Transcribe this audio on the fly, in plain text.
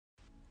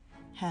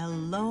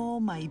Hello,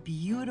 my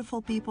beautiful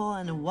people,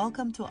 and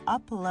welcome to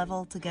Up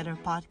Level Together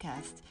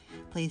podcast.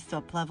 Place to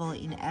up level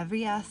in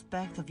every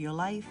aspect of your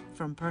life,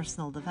 from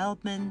personal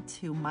development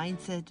to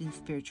mindset and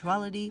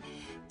spirituality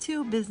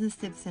to business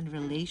tips and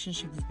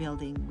relationships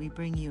building. We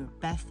bring you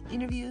best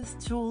interviews,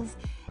 tools,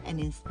 and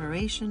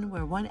inspiration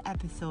where one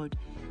episode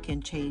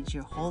can change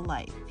your whole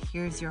life.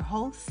 Here's your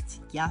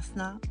host,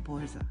 Jasna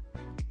Borza.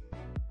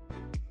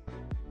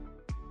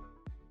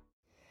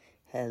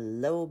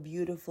 Hello,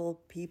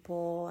 beautiful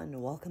people,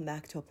 and welcome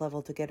back to Up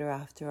Level Together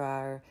after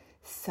our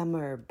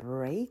summer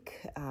break.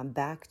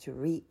 Back to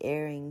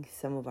re-airing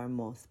some of our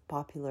most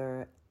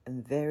popular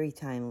and very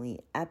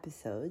timely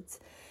episodes.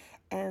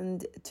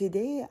 And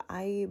today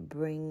I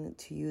bring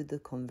to you the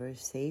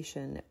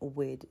conversation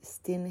with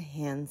Stine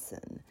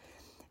Hansen,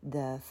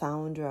 the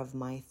founder of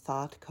My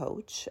Thought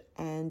Coach,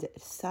 and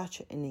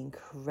such an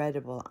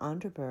incredible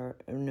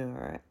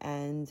entrepreneur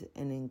and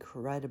an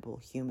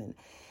incredible human.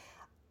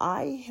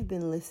 I have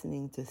been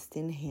listening to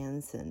Stine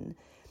Hansen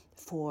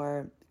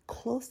for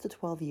close to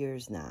 12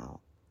 years now.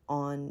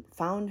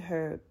 Found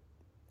her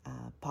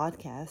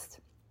podcast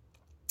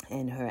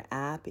and her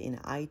app in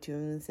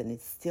iTunes, and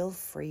it's still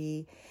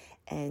free.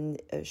 And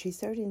she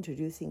started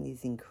introducing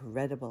these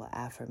incredible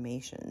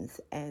affirmations,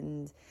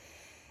 and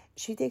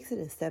she takes it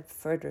a step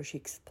further. She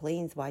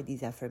explains why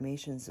these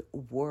affirmations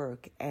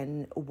work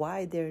and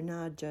why they're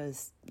not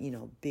just,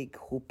 big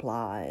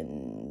hoopla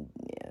and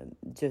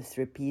just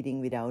repeating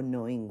without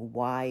knowing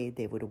why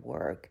they would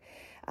work.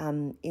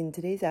 In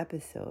today's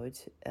episode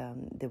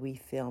that we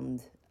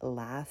filmed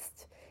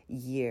last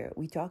year,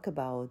 we talk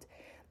about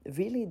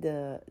really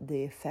the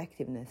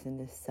effectiveness and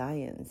the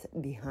science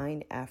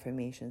behind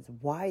affirmations,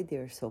 why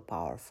they're so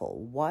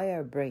powerful, why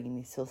our brain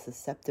is so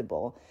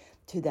susceptible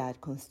to that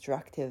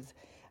constructive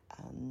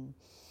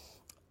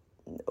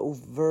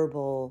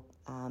verbal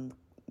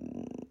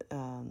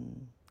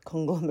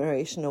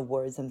conglomeration of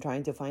words. I'm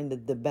trying to find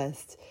the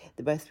best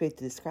way to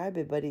describe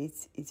it, but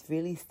it's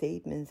really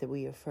statements that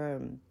we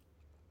affirm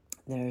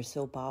that are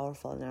so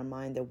powerful in our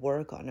mind, that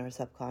work on our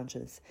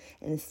subconscious.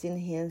 And Stine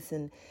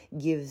Hansen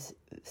gives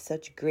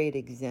such great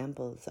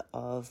examples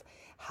of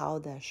how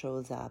that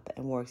shows up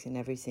and works in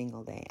every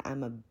single day.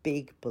 I'm a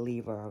big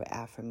believer of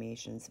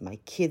affirmations. My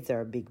kids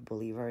are a big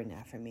believer in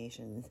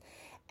affirmations.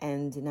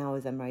 And now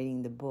as I'm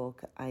writing the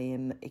book, I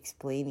am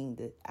explaining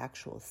the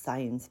actual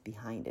science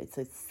behind it.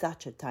 So it's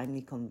such a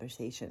timely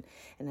conversation.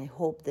 And I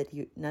hope that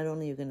you not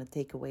only you're going to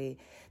take away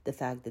the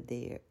fact that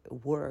they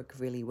work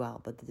really well,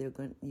 but that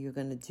you're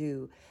going to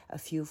do a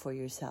few for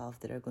yourself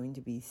that are going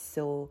to be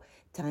so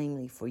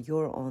timely for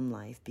your own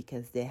life,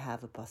 because they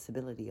have a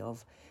possibility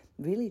of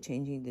really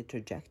changing the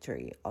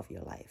trajectory of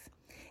your life.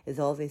 As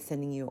always,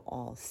 sending you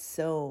all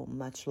so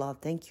much love.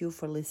 Thank you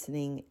for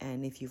listening.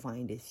 And if you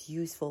find this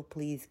useful,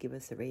 please give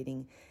us a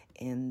rating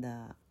in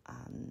the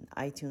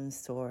iTunes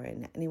store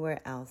and anywhere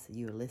else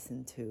you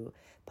listen to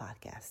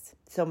podcasts.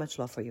 So much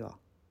love for you all.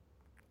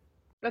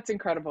 That's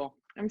incredible.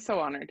 I'm so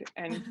honored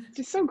and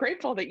just so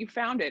grateful that you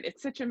found it.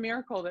 It's such a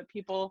miracle that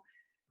people,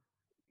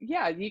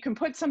 you can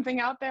put something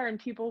out there and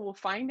people will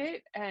find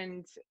it.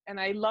 And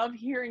I love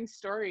hearing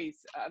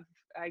stories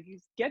I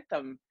get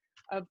them,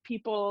 of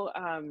people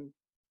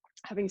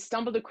having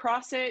stumbled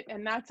across it,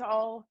 and that's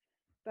all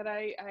that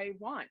I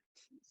want.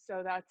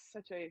 So it's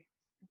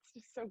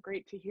just so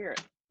great to hear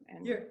it.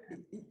 And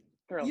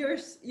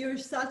you're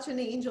such an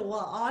angel. Well,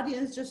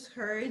 audience just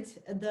heard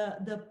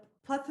the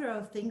plethora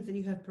of things that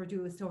you have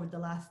produced over the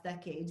last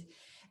decade,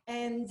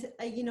 and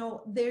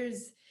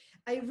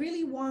I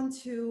really want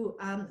to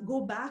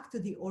go back to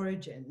the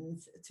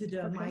origins, to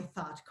the My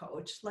Thought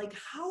Coach. Like,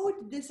 how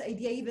did this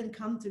idea even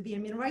come to be? I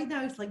mean, right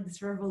now it's like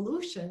this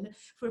revolution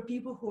for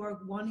people who are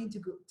wanting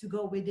to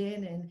go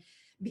within and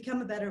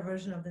become a better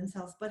version of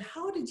themselves. But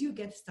how did you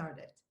get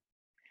started?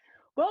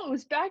 Well, it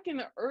was back in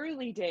the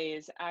early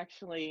days,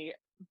 actually,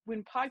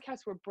 when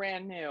podcasts were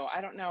brand new.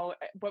 I don't know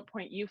at what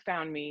point you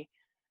found me,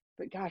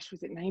 but gosh,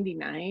 was it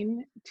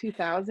 99,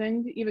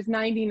 2000? It was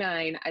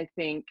 99, I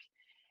think.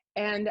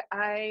 And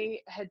I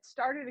had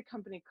started a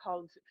company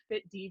called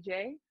Fit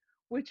DJ,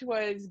 which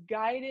was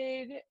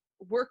guided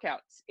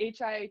workouts,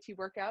 HIIT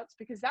workouts,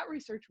 because that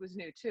research was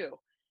new too.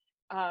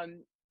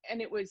 And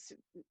it was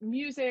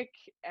music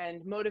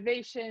and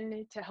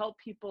motivation to help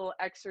people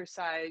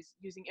exercise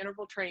using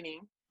interval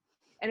training.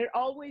 And it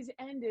always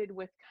ended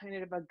with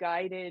kind of a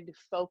guided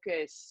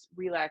focus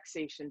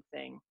relaxation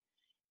thing.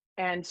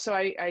 And so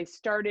I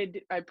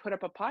put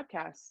up a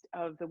podcast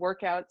of the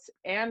workouts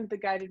and the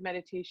guided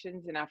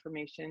meditations and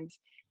affirmations,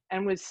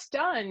 and was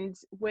stunned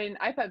when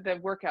I thought the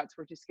workouts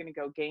were just going to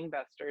go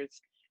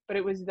gangbusters. But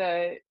it was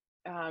the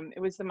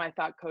My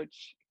Thought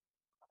Coach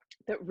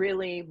that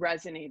really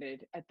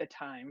resonated at the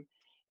time.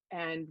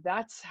 And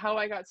that's how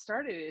I got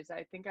started. Is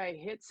I think I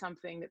hit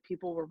something that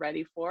people were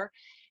ready for.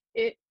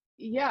 And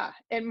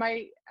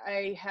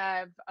I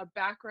have a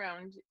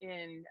background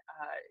in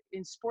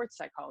sports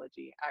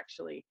psychology,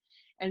 actually.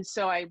 And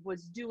so I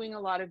was doing a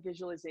lot of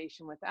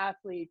visualization with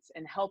athletes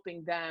and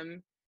helping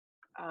them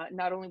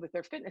not only with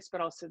their fitness,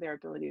 but also their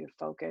ability to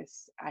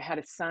focus. I had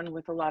a son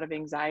with a lot of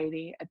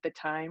anxiety at the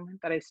time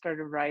that I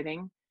started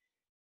writing.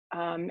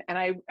 And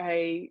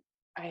I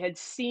had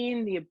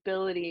seen the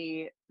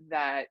ability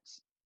that,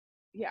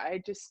 yeah,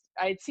 I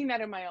had seen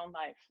that in my own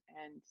life.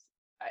 And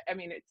I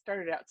mean, it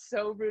started out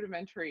so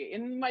rudimentary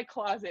in my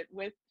closet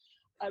with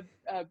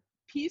a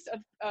piece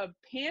of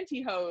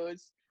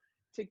pantyhose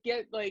to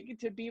get like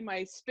to be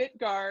my spit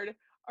guard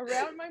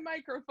around my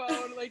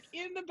microphone, like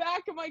in the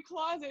back of my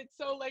closet,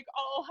 so like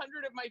all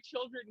 100 of my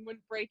children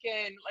wouldn't break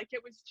in. Like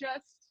it was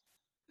just,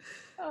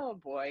 oh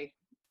boy,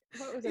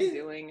 what was I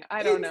doing?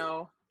 I don't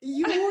know.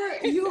 You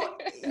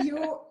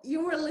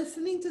were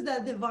listening to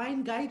that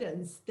divine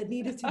guidance that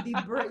needed to be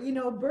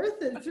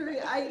birthed through.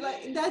 I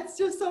like, that's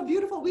just so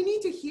beautiful. We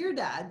need to hear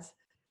that.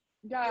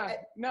 Yeah,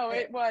 no,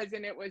 it was.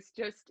 And it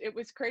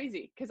was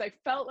crazy because I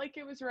felt like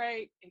it was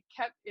right.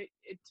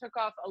 It took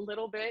off a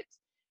little bit,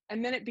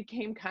 and then it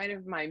became kind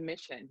of my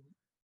mission.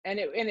 And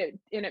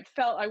it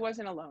felt I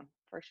wasn't alone,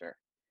 for sure.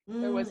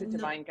 There was a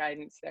divine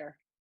guidance there.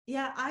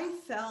 Yeah, I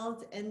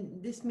felt,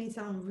 and this may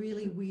sound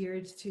really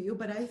weird to you,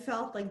 but I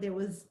felt like there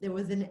was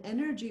an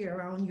energy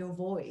around your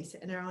voice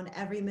and around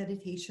every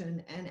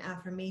meditation and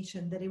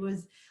affirmation that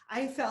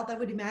I felt, I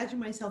would imagine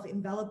myself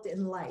enveloped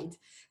in light.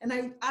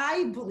 And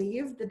I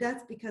believe that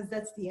that's because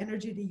that's the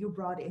energy that you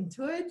brought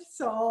into it.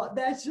 So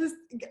that's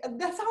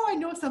how I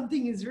know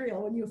something is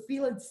real, when you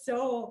feel it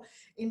so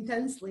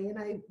intensely. And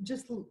I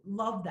just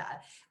love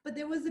that. But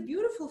there was a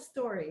beautiful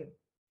story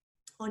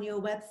on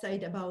your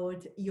website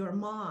about your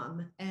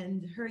mom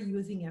and her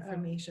using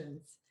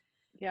affirmations.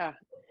 Yeah.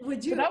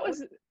 Would you?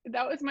 So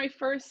that was my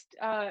first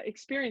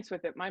experience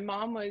with it. My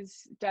mom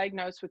was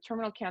diagnosed with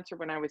terminal cancer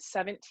when I was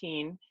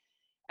 17,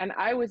 and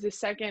I was the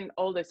second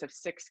oldest of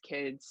 6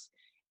 kids.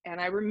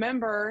 And I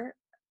remember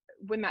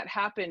when that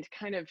happened,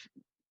 kind of,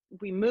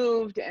 we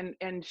moved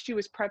and she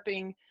was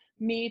prepping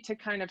me to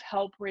kind of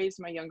help raise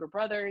my younger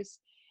brothers.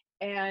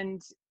 And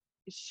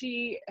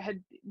she had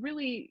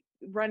really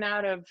run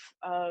out of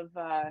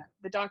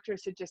the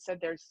doctors had just said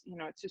there's,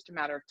 it's just a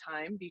matter of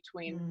time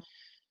between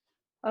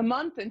a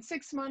month and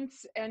 6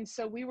 months. And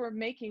so we were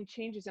making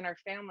changes in our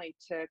family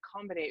to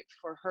accommodate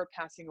for her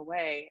passing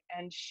away.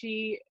 And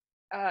she,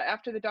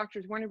 after the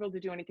doctors weren't able to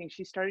do anything,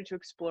 she started to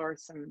explore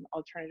some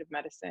alternative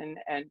medicine.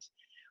 And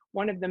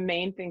one of the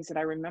main things that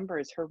I remember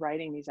is her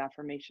writing these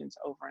affirmations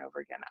over and over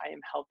again. I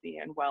am healthy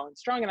and well and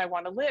strong, and I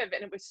want to live.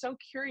 And it was so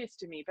curious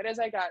to me. But as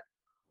I got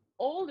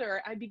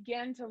older, I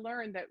began to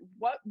learn that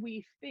what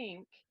we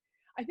think,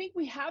 I think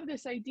we have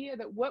this idea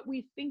that what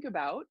we think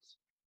about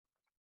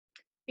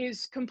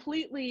is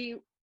completely,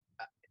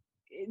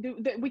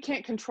 that we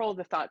can't control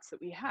the thoughts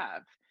that we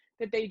have,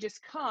 that they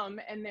just come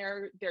and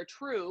they're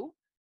true.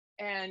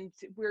 And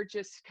we're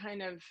just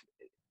kind of,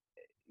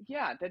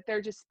 yeah, that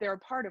they're a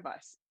part of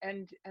us.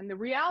 And the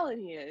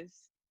reality is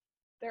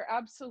they're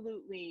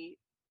absolutely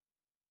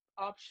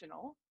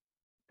optional,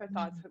 the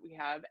thoughts that we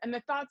have. And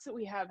the thoughts that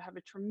we have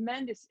a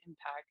tremendous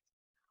impact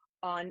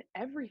on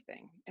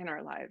everything in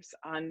our lives,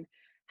 on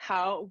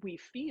how we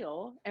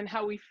feel, and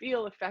how we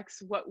feel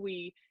affects what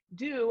we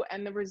do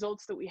and the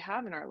results that we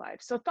have in our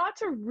lives. So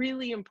thoughts are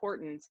really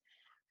important,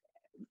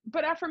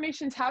 but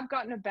affirmations have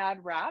gotten a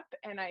bad rap,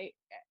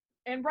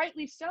 and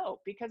rightly so,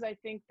 because I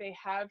think they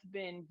have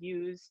been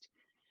used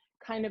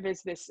kind of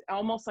as this,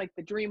 almost like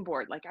the dream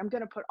board. Like, I'm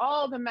going to put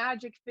all the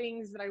magic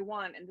things that I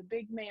want, and the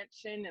big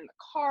mansion and the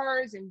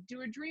cars, and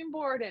do a dream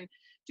board and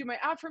do my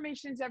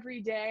affirmations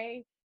every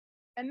day.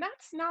 And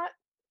that's not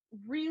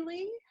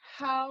really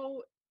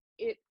how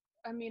it,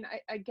 I mean,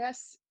 I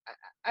guess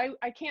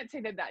I can't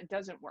say that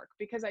doesn't work,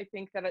 because I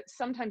think that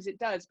sometimes it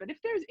does. But if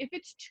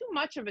it's too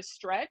much of a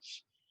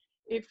stretch,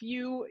 if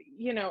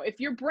if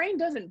your brain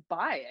doesn't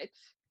buy it,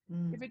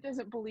 if it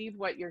doesn't believe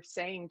what you're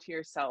saying to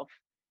yourself,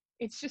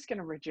 it's just going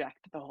to reject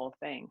the whole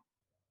thing.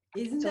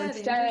 Isn't that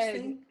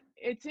interesting?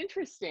 It's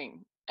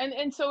interesting.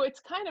 And so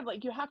it's kind of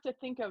like you have to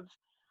think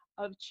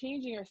of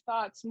changing your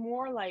thoughts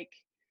more like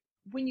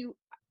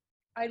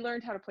I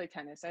learned how to play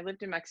tennis. I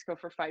lived in Mexico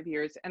for 5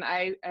 years, and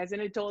I, as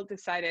an adult,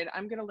 decided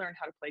I'm going to learn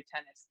how to play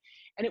tennis.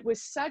 And it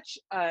was such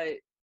an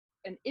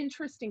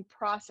interesting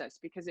process,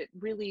 because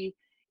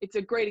it's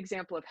a great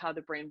example of how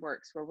the brain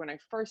works, where when I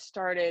first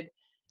started,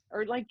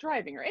 or like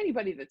driving, or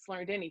anybody that's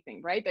learned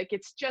anything, right? Like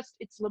it's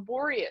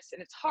laborious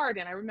and it's hard.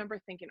 And I remember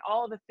thinking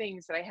all the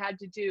things that I had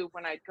to do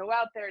when I'd go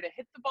out there to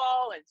hit the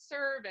ball and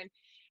serve. And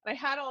I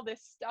had all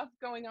this stuff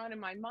going on in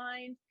my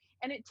mind.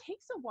 And it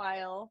takes a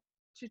while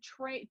to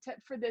train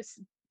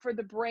for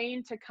the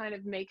brain to kind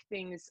of make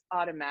things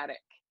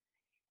automatic.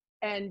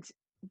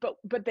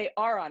 But they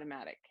are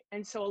automatic.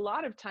 And so a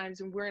lot of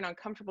times when we're in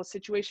uncomfortable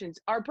situations,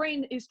 our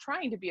brain is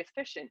trying to be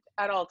efficient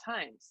at all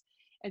times.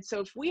 And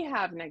so if we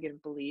have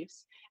negative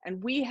beliefs,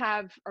 and we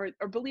have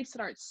or beliefs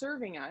that aren't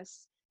serving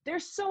us, they're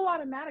so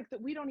automatic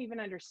that we don't even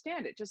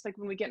understand it. Just like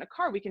when we get in a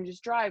car, we can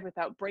just drive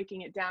without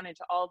breaking it down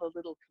into all the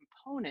little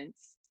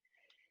components.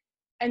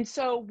 And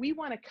so we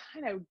want to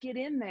kind of get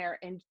in there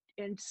and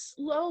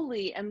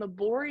slowly and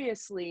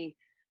laboriously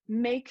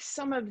make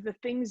some of the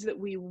things that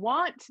we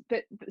want,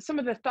 that some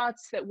of the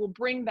thoughts that will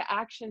bring the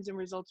actions and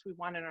results we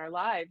want in our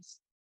lives,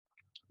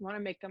 we want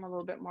to make them a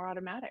little bit more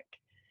automatic.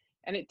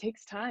 And it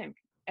takes time.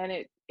 And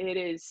it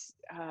is,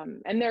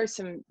 and there's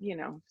some, you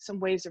know, some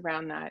ways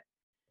around that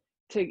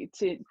to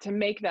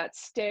make that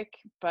stick,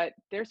 but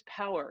there's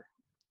power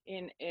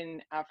in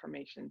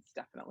affirmations,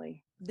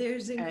 definitely.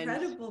 There's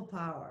incredible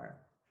power.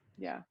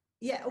 Yeah.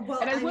 Yeah.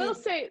 Well, and I will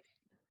say,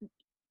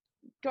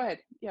 go ahead.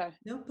 Yeah.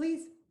 No,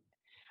 please.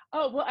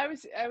 Oh, well, I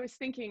was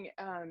thinking,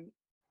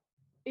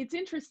 it's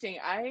interesting.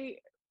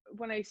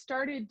 When I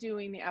started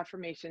doing the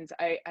affirmations,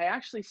 I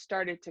actually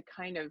started to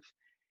kind of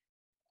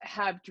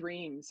have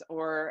dreams,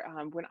 or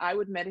when I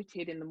would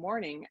meditate in the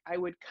morning, I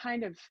would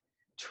kind of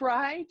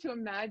try to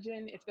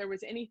imagine if there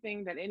was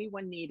anything that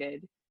anyone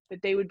needed,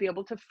 that they would be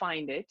able to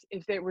find it.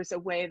 If there was a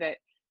way that,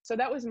 so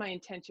that was my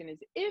intention,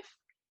 is if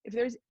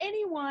there's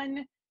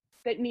anyone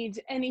that needs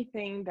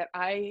anything that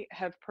I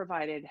have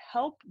provided,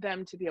 help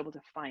them to be able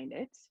to find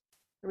it.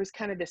 There was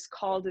kind of this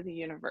call to the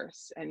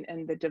universe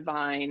and the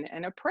divine,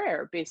 and a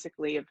prayer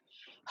basically of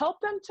help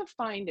them to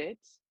find it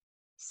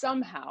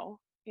somehow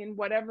in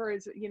whatever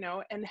is, you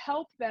know, and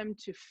help them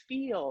to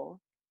be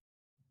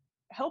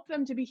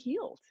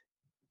healed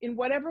in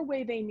whatever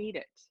way they need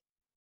it.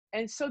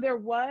 And so there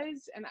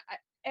was, and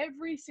I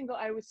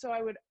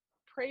would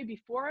pray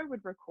before I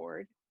would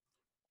record.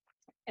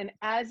 And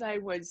as I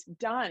was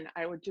done,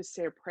 I would just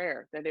say a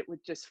prayer that it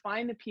would just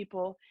find the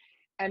people,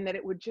 and that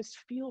it would just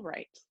feel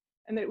right,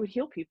 and that it would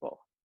heal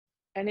people.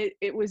 And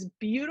it was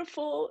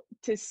beautiful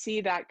to see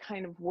that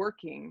kind of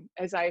working,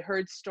 as I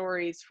heard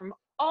stories from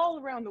all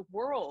around the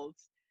world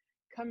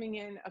coming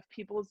in of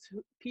people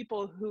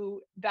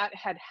who that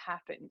had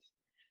happened.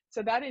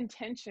 So that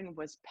intention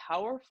was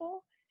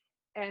powerful,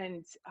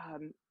 and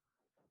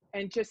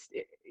just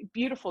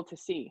beautiful to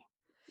see.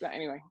 But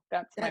anyway,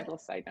 that's my little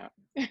side note.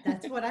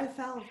 That's what I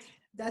felt.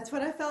 That's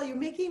what I felt. You're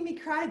making me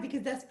cry,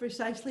 because that's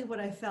precisely what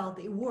I felt.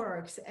 It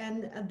works.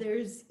 And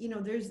there's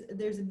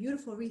a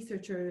beautiful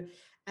researcher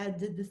at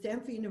the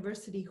Stanford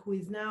University who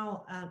is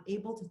now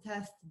able to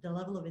test the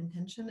level of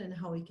intention and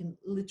how it can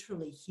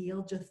literally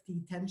heal just the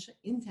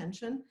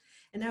intention,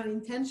 and how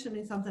intention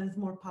is sometimes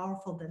more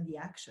powerful than the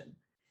action.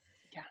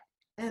 Yeah.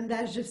 And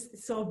that's just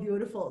so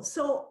beautiful.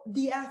 So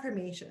the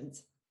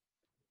affirmations,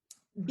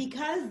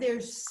 because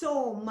there's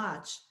so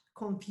much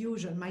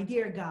confusion, my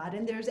dear God,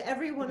 and there's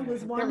everyone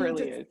who's wanting there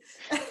really is.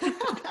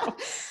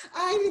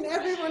 I mean,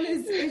 everyone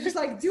is just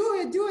like, do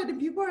it, and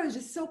people are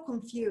just so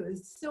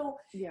confused. So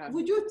yeah.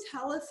 Would you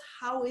tell us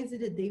how is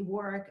it that they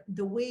work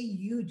the way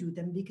you do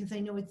them? Because I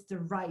know it's the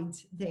right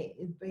way,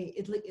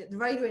 the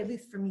right way, at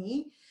least for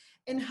me.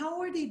 And how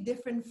are they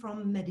different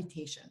from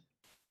meditation?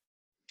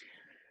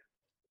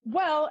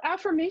 Well,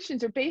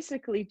 affirmations are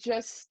basically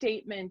just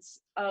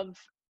statements of,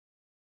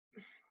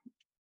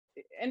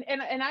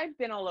 and I've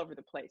been all over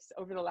the place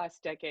over the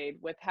last decade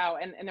with how,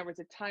 and there was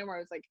a time where I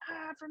was like,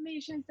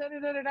 affirmations, da da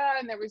da da da,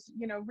 and there was,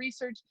 you know,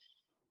 research.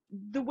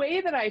 The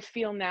way that I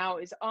feel now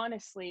is,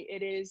 honestly,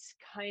 it is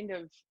kind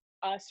of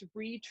us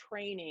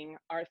retraining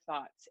our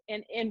thoughts,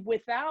 and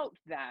without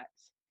that,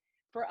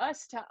 for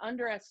us to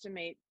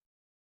underestimate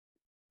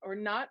or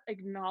not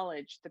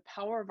acknowledge the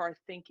power of our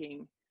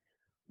thinking,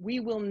 we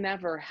will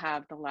never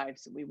have the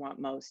lives that we want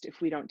most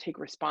if we don't take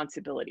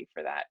responsibility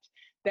for that.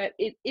 That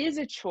it is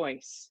a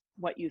choice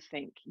what you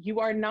think. You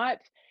are not,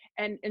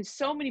 and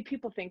so many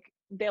people think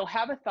they'll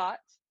have a thought,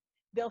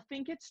 they'll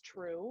think it's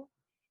true,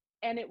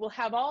 and it will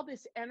have all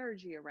this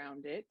energy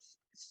around it.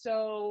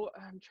 So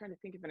I'm trying to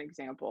think of an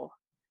example,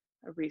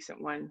 a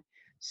recent one.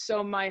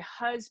 So my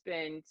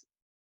husband,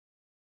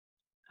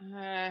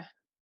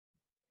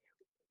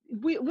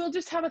 we'll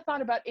just have a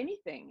thought about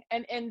anything,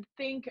 and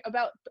think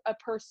about a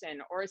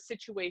person or a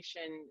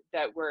situation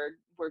that we're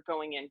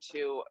going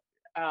into,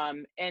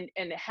 and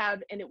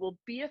it will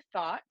be a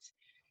thought,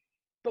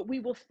 but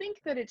we will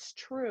think that it's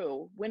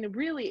true when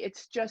really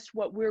it's just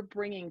what we're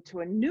bringing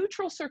to a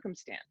neutral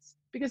circumstance,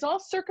 because all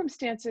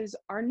circumstances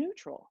are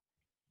neutral,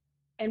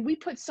 and we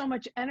put so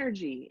much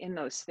energy in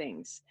those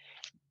things.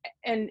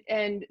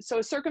 And so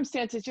a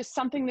circumstance is just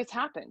something that's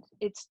happened.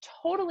 It's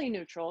totally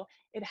neutral.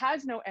 It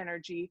has no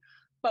energy.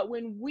 But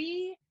when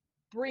we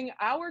bring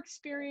our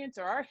experience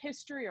or our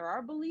history or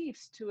our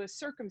beliefs to a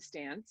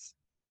circumstance,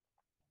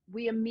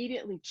 we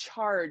immediately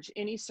charge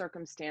any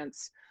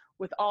circumstance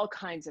with all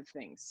kinds of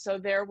things. So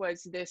there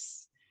was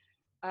this,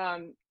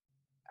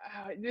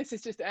 this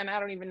is just, and I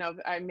don't even know,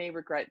 I may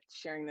regret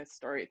sharing this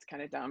story. It's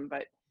kind of dumb,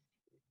 but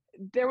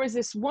there was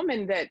this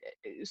woman that,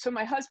 so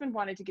my husband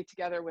wanted to get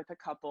together with a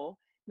couple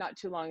not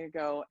too long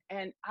ago.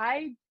 And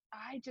I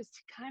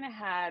just kind of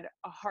had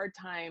a hard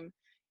time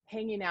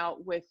hanging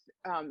out with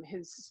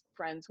his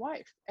friend's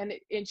wife. And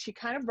she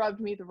kind of rubbed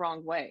me the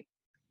wrong way.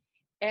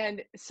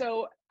 And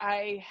so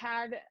I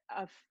had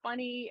a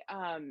funny,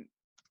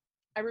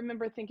 I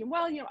remember thinking,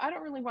 well, you know, I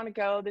don't really want to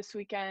go this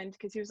weekend,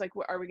 because he was like,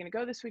 well, are we going to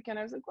go this weekend?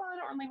 I was like, well, I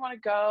don't really want to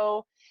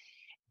go.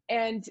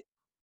 And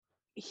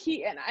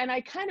and I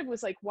kind of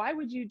was like, why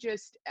would you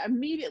just,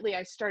 immediately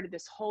I started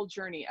this whole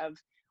journey of,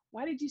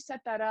 why did you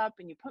set that up?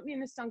 And you put me in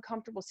this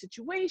uncomfortable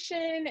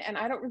situation and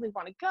I don't really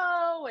want to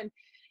go. And,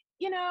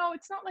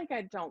 it's not like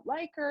I don't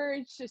like her.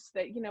 It's just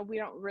that, we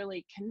don't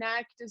really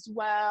connect as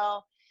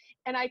well.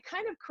 And I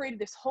kind of created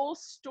this whole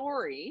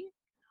story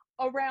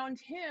around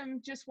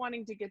him just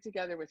wanting to get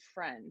together with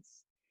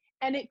friends.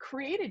 And it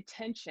created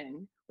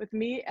tension with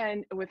me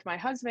and with my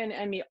husband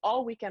and me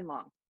all weekend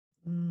long.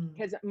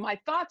 Because my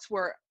thoughts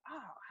were, oh,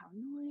 how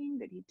annoying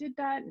that he did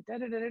that, and da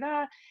da da da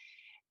da.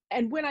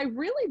 And when I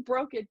really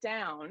broke it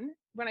down,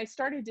 when I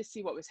started to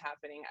see what was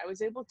happening, I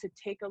was able to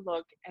take a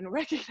look and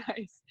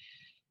recognize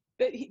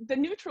that the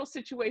neutral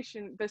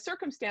situation, the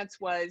circumstance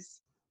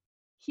was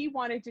he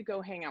wanted to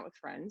go hang out with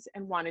friends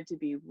and wanted to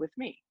be with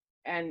me.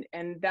 And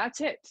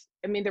that's it.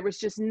 I mean, there was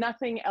just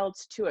nothing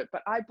else to it,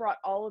 but I brought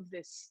all of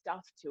this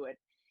stuff to it.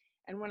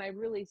 And when I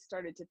really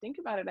started to think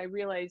about it, I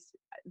realized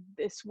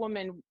this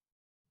woman,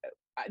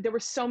 there were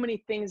so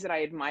many things that I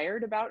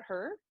admired about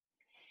her.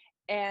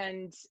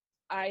 And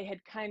I had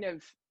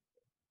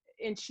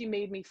and she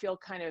made me feel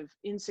kind of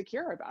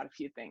insecure about a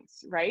few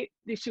things, right?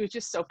 She was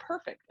just so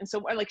perfect. And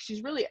so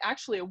she's really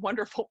actually a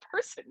wonderful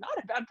person,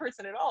 not a bad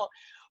person at all.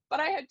 But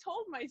I had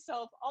told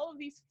myself all of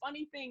these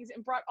funny things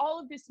and brought all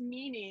of this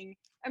meaning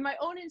and my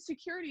own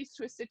insecurities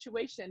to a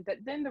situation that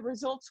then the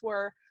results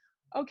were,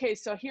 okay,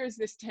 so here's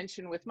this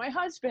tension with my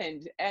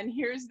husband. And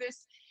here's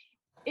this,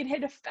 it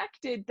had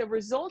affected the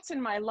results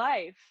in my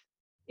life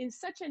in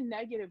such a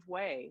negative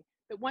way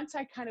that once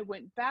I kind of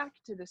went back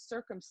to the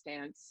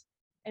circumstance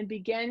and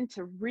began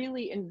to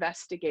really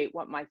investigate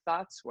what my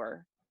thoughts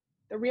were,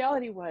 the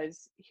reality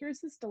was, here's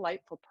this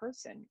delightful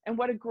person. And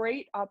what a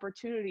great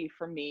opportunity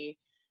for me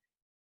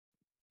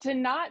to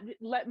not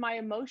let my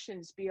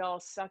emotions be all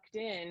sucked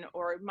in,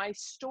 or my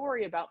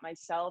story about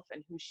myself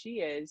and who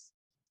she is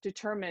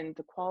determine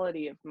the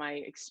quality of my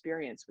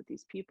experience with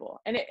these people.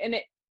 And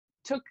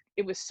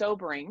it was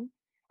sobering,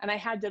 and I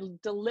had to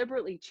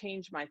deliberately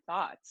change my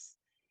thoughts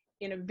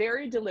in a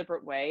very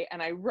deliberate way.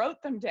 And I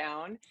wrote them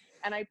down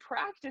and I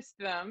practiced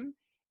them.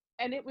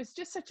 And it was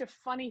just such a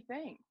funny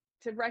thing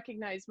to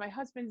recognize my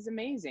husband's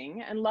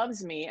amazing and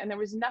loves me. And there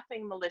was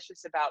nothing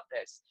malicious about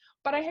this,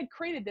 but I had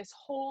created this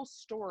whole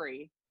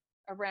story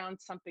around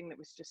something that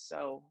was just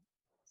so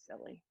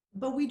silly.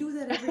 But we do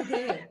that every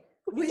day.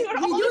 we do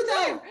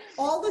that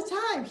all the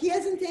time. He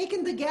hasn't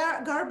taken the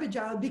garbage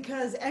out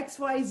because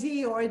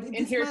XYZ or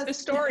and here's the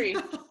story.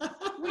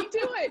 We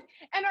do it,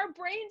 and our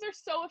brains are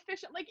so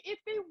efficient. Like, if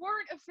they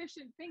weren't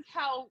efficient, think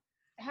how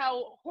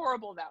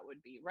horrible that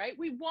would be, right?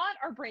 We want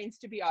our brains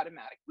to be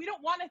automatic. We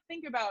don't want to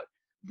think about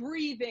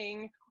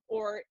breathing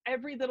or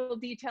every little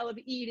detail of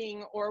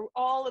eating or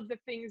all of the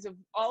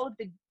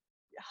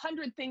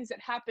 100 things that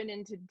happen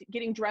into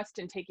getting dressed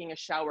and taking a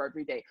shower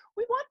every day.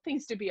 We want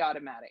things to be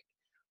automatic,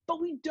 but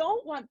we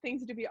don't want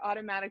things to be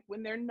automatic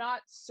when they're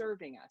not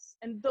serving us.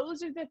 And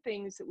those are the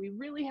things that we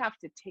really have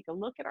to take a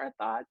look at our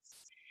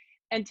thoughts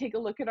and take a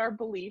look at our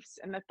beliefs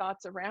and the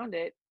thoughts around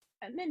it,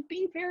 and then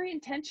be very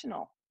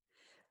intentional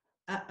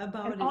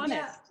about and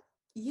honest.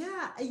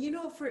 Yeah.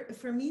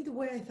 For me, the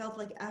way I felt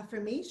like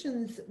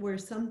affirmations were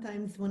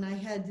sometimes when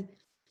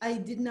I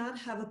did not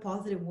have a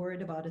positive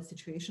word about a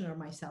situation or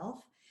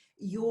myself.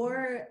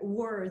 Your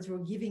words were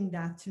giving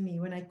that to me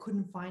when I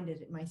couldn't find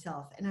it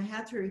myself. And I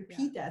had to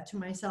repeat that to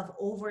myself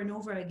over and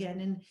over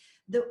again. And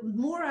the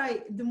more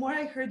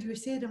I heard you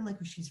say it, I'm like,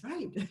 oh, she's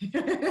right.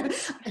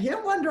 I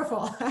am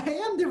wonderful. I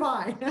am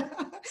divine.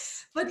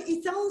 But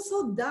it sounds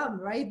so dumb,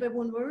 right? But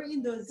when we're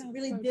in those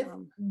really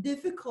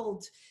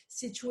difficult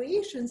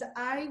situations,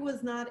 I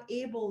was not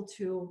able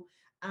to,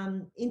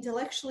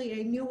 intellectually,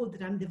 I knew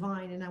that I'm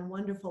divine and I'm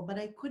wonderful, but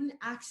I couldn't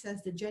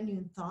access the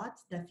genuine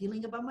thoughts, that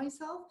feeling about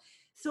myself.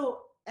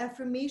 So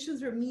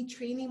affirmations were me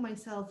training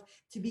myself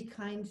to be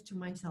kind to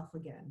myself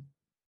again.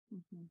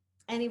 Mm-hmm.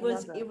 And it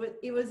was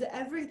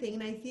everything.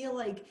 And I feel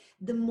like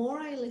the more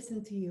I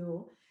listen to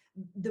you,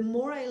 the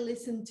more I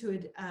listen to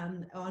it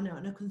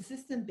on a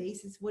consistent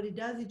basis, what it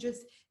does, it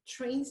just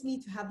trains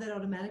me to have that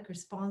automatic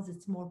response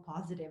that's more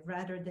positive,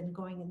 rather than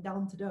going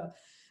down to the,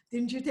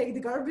 didn't you take the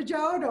garbage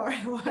out, or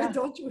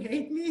don't you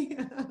hate me?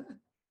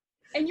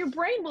 And your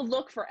brain will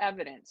look for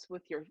evidence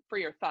for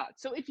your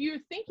thoughts. So if you're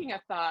thinking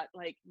a thought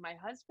like, my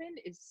husband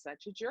is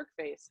such a jerk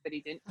face that he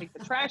didn't take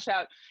the trash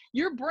out,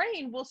 your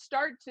brain will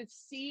start to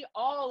see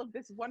all of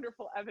this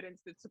wonderful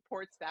evidence that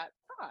supports that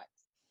thought.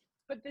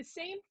 But the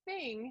same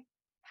thing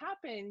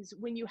happens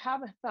when you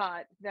have a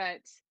thought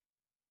that,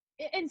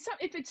 and so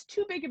if it's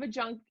too big of a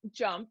jump,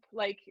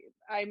 like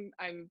I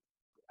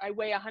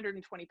weigh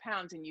 120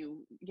 pounds and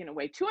you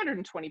weigh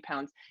 220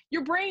 pounds,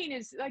 your brain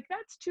is like,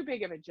 that's too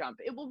big of a jump.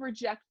 It will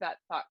reject that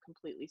thought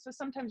completely. So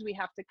sometimes we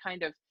have to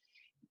kind of,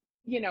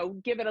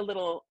 give it a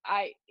little,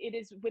 it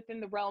is within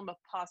the realm of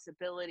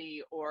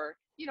possibility, or,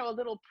 a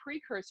little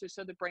precursor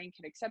so the brain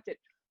can accept it.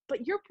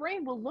 But your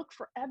brain will look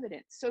for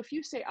evidence. So if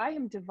you say, I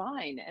am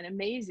divine and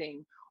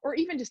amazing, or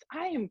even just,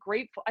 I am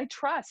grateful, I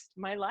trust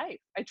my life,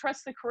 I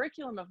trust the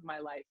curriculum of my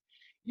life,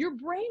 your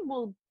brain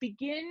will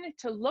begin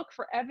to look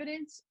for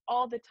evidence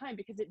all the time,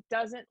 because it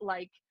doesn't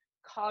like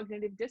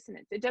cognitive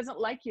dissonance. It doesn't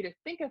like you to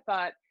think a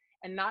thought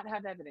and not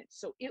have evidence.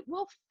 So it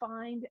will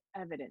find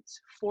evidence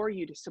for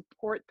you to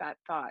support that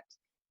thought.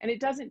 And it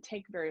doesn't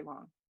take very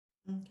long.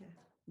 Okay.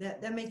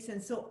 That makes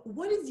sense. So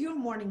what is your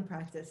morning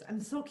practice?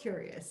 I'm so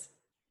curious.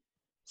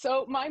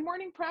 So my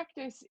morning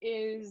practice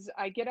is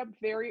I get up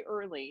very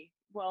early.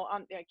 Well,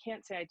 I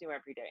can't say I do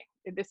every day.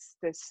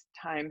 This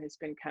time has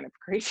been kind of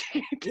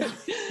crazy.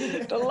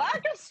 The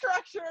lack of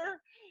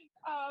structure.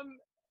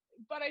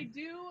 But I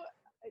do,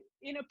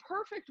 in a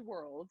perfect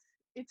world,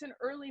 it's an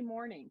early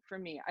morning for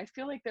me. I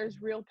feel like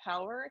there's real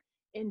power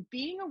in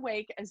being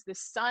awake as the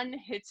sun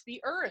hits the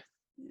earth.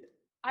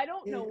 I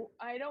don't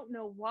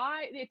know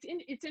why.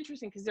 It's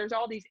interesting because there's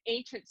all these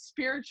ancient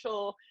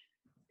spiritual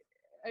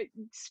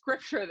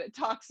scripture that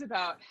talks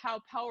about how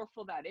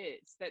powerful that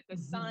is, that the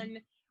sun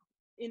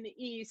in the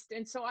east.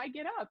 And so I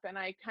get up and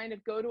I kind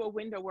of go to a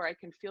window where I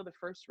can feel the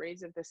first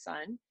rays of the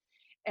sun,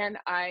 and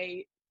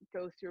I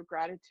go through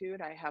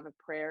gratitude. I have a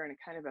prayer and a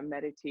kind of a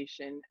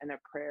meditation and a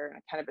prayer and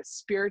a kind of a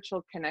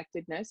spiritual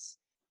connectedness,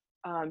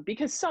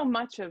 because so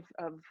much of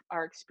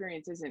our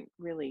experience isn't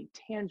really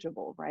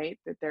tangible, right?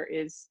 That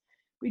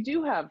we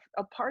do have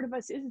a part of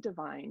us is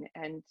divine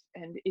and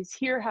is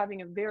here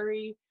having a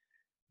very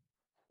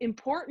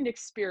important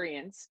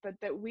experience, but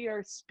that we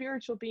are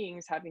spiritual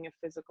beings having a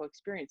physical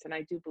experience. And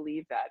I do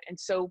believe that. And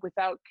so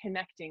without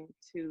connecting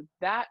to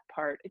that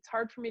part, it's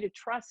hard for me to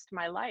trust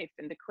my life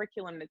and the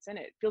curriculum that's in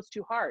it. It feels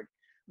too hard.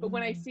 But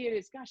when I see it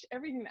as, gosh,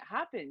 everything that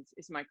happens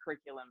is my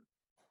curriculum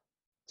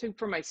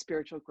for my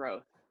spiritual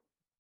growth.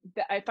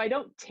 If I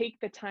don't take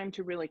the time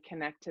to really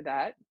connect to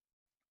that,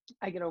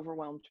 I get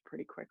overwhelmed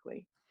pretty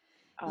quickly.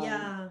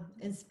 Yeah.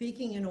 And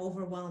speaking in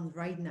overwhelmed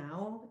right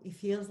now, it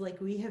feels like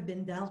we have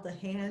been dealt a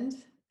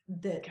hand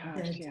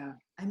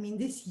I mean,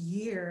 this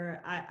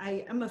year,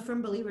 I am a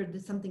firm believer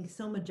that something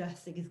so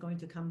majestic is going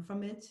to come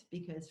from it,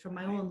 because from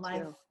my own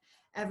life,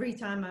 every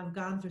time I've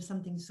gone through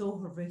something so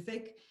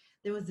horrific,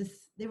 there was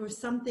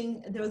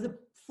a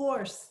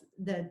force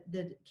that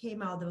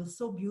came out that was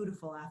so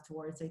beautiful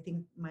afterwards. I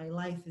think my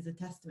life is a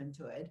testament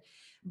to it.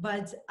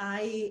 But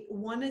I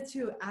wanted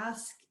to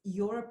ask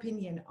your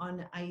opinion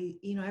on,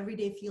 every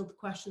day field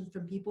questions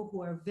from people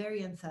who are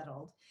very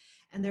unsettled,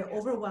 and they're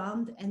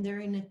overwhelmed, and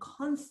they're in a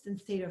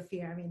constant state of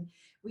fear. I mean,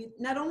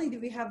 not only do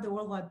we have the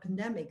worldwide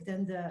pandemic,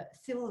 then the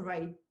civil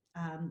rights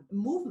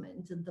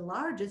movement, the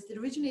largest, it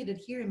originated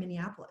here in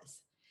Minneapolis.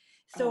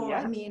 So,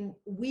 I mean,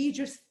 we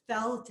just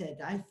felt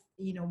it.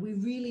 We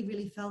really,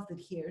 really felt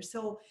it here.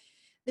 So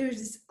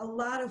there's a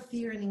lot of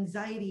fear and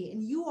anxiety.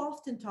 And you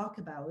often talk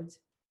about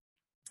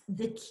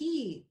the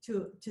key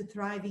to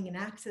thriving and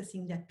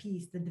accessing that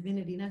peace, the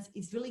divinity in us,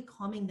 is really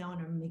calming down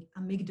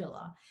our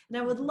amygdala. And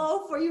I would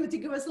love for you to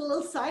give us a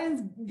little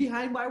science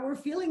behind why we're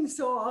feeling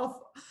so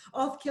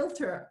off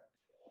kilter.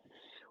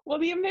 Well,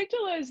 the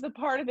amygdala is the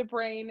part of the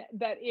brain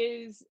that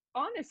is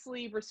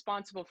honestly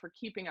responsible for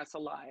keeping us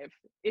alive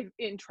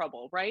in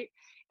trouble, right?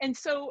 And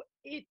so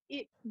it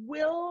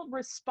will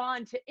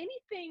respond to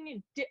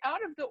anything out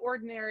of the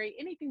ordinary,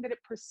 anything that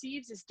it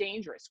perceives as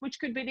dangerous,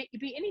 which could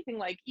be anything,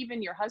 like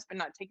even your husband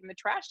not taking the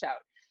trash out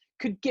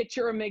could get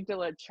your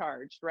amygdala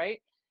charged, right?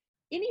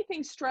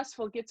 Anything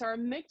stressful gets our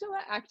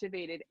amygdala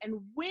activated. And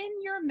when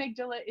your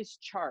amygdala is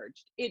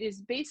charged, it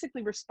is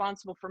basically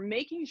responsible for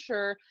making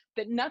sure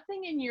that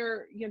nothing in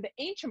the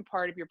ancient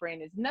part of your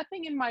brain is,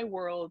 nothing in my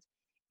world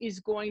is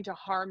going to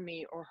harm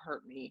me or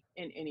hurt me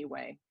in any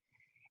way.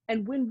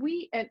 And when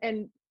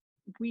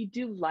we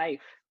do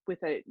life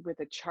with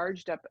a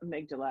charged up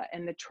amygdala,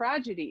 and the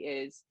tragedy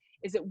is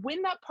that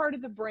when that part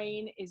of the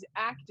brain is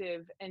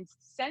active and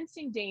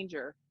sensing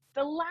danger,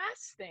 the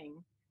last thing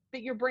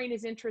that your brain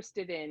is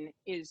interested in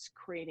is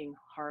creating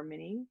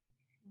harmony,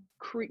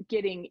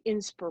 getting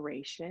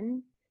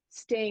inspiration,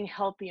 staying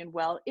healthy and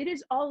well. It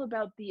is all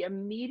about the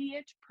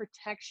immediate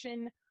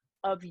protection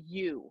of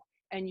you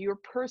and your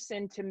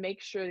person to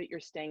make sure that you're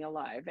staying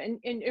alive. And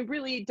it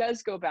really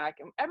does go back,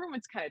 and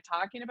everyone's kind of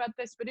talking about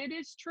this, but it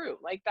is true.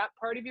 Like, that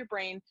part of your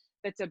brain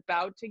that's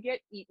about to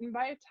get eaten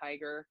by a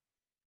tiger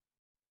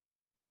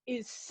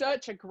is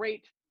such a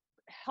great,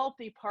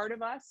 healthy part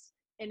of us.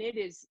 And it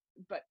is,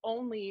 but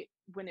only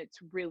when it's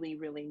really,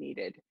 really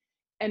needed.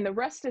 And the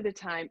rest of the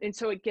time, and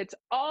so it gets,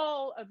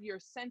 all of your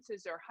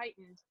senses are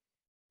heightened.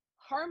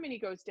 Harmony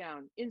goes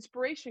down,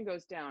 inspiration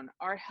goes down,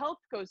 our health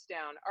goes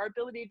down, our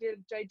ability to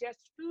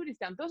digest food is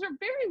down. Those are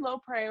very low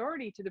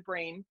priority to the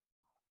brain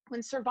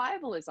when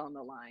survival is on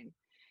the line.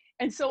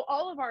 And so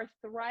all of our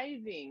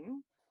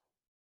thriving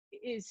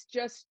is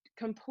just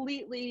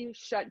completely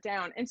shut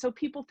down. And so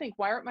people think,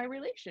 why aren't my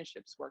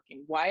relationships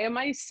working? Why am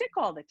I sick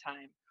all the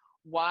time?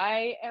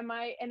 Why am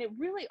I? And it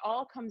really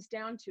all comes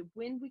down to,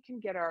 when we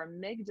can get our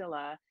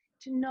amygdala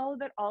to know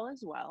that all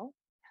is well,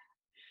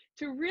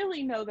 to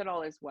really know that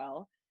all is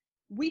well,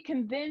 we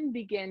can then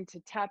begin to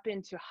tap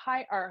into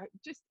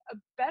just a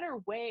better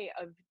way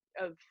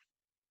of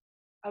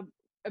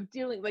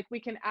dealing. Like, we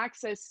can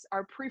access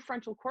our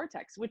prefrontal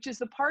cortex, which is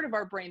the part of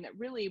our brain that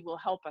really will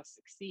help us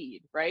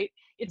succeed, right?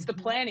 It's the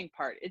planning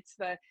part. It's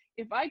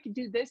if I could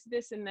do this,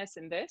 this, and this,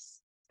 and this,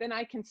 then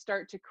I can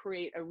start to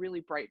create a really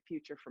bright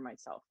future for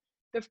myself.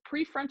 The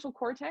prefrontal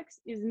cortex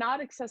is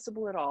not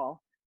accessible at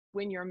all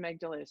when your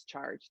amygdala is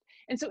charged.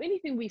 And so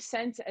anything we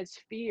sense as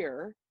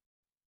fear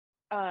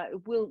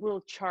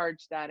will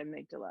charge that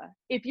amygdala.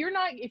 If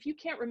you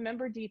can't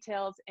remember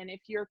details, and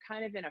if you're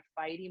kind of in a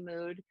fighty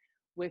mood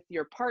with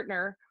your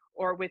partner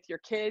or with your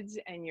kids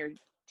and you're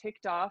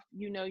ticked off,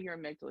 your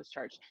amygdala is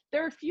charged.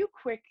 There are a few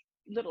quick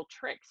little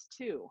tricks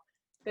too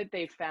that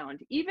they've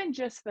found. Even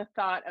just the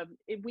thought of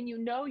when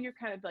you're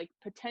kind of like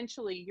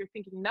potentially you're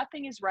thinking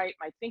nothing is right,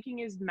 my thinking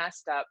is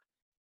messed up.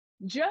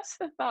 Just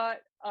the thought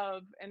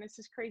of, and this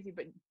is crazy,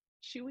 but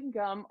chewing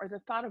gum or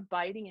the thought of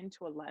biting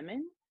into a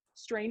lemon,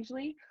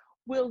 strangely,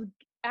 will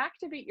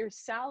activate your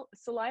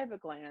saliva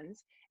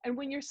glands. And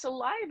when your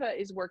saliva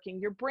is working,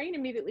 your brain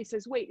immediately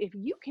says, wait, if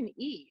you can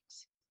eat,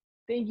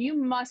 then you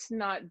must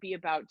not be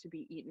about to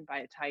be eaten by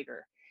a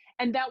tiger.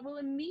 And that will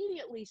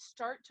immediately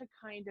start to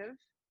kind of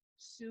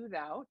soothe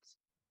out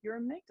your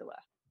amygdala,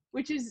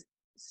 which is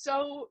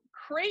so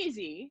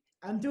crazy.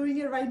 I'm doing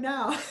it right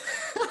now.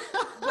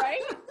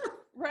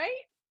 Right?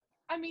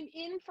 I mean,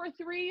 in for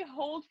 3,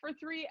 hold for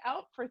 3,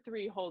 out for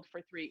 3, hold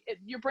for 3.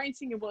 Your brain's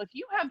thinking, well, if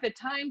you have the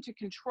time to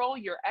control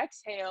your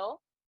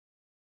exhale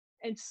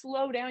and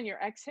slow down your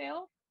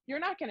exhale, you're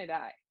not going to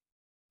die.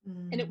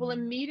 And it will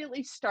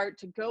immediately start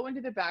to go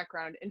into the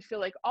background and feel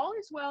like all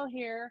is well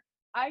here.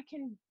 I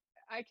can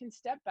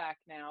step back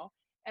now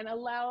and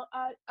allow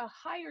a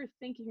higher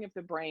thinking of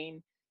the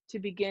brain to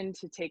begin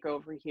to take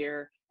over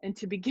here and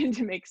to begin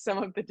to make some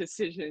of the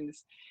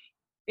decisions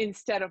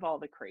instead of all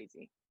the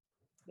crazy.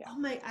 Yeah. Oh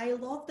my, I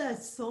love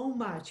that so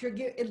much.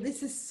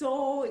 This is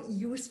so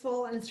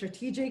useful and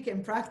strategic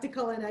and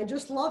practical, and I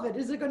just love it.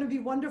 These are going to be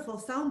wonderful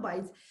sound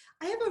bites.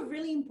 I have a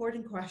really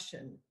important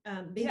question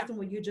based on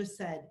what you just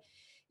said.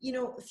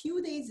 A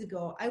few days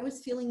ago, I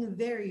was feeling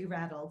very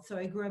rattled. So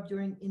I grew up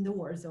in the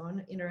war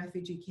zone in a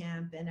refugee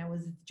camp, and I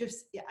was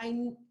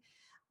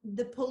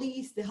the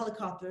police, the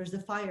helicopters, the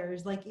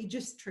fires, like it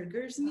just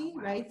triggers me,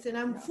 right? And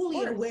I'm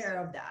fully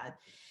aware of that.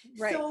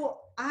 Right. So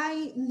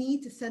I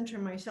need to center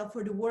myself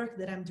for the work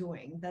that I'm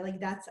doing.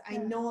 I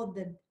know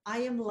that I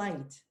am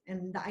light,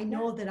 and I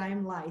know that I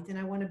am light, and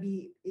I want to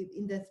be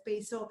in that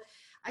space. So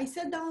I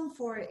sat down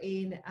for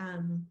a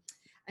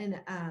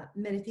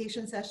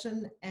meditation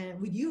session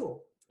with you.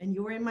 And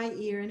you were in my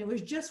ear, and it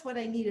was just what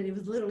I needed. It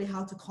was literally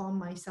how to calm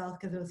myself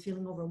because I was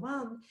feeling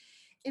overwhelmed.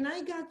 And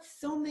I got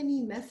so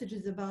many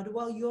messages about,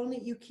 well,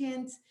 you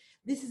can't,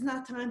 this is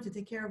not time to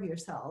take care of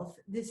yourself.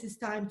 This is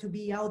time to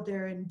be out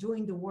there and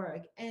doing the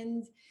work.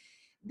 And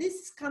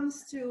this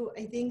comes to,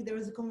 I think there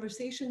was a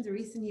conversation in the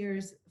recent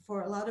years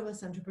for a lot of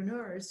us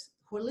entrepreneurs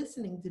who are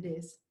listening to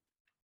this,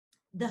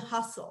 the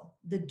hustle,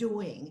 the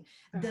doing,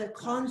 the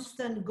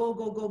constant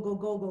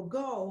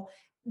go,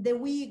 that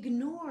we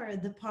ignore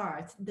the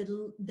part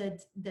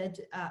that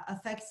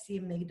affects the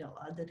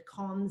amygdala, that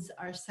calms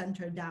our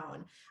center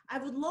down. I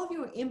would love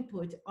your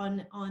input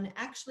on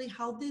actually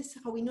how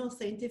we know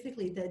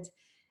scientifically that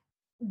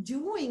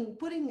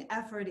putting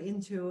effort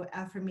into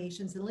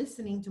affirmations and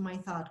listening to my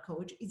thought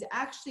coach is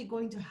actually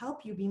going to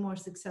help you be more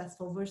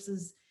successful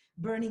versus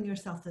burning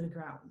yourself to the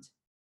ground.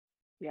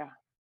 Yeah,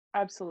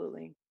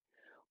 absolutely.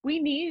 We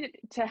need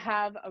to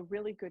have a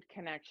really good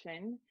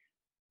connection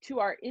to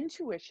our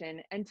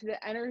intuition and to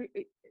the energy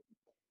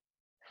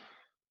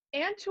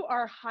and to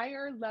our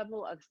higher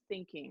level of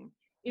thinking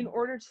in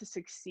order to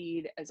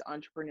succeed as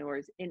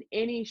entrepreneurs in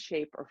any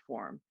shape or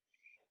form.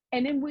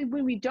 And then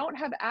when we don't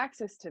have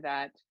access to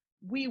that,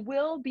 we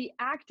will be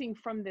acting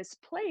from this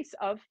place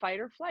of fight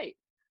or flight.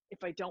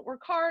 If I don't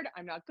work hard,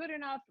 I'm not good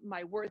enough.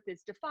 My worth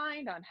is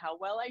defined on how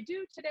well I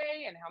do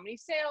today and how many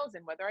sales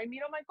and whether I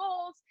meet all my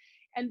goals.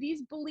 And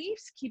these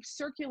beliefs keep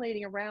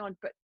circulating around.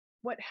 But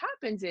what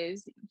happens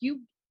is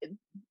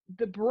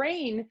the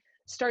brain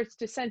starts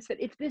to sense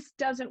that if this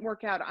doesn't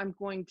work out, I'm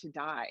going to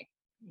die.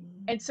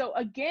 And so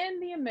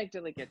again, the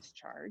amygdala gets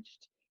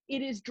charged.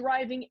 It is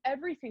driving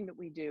everything that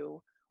we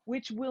do,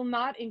 which will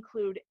not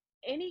include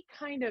any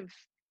kind of,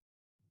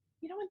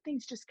 when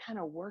things just kind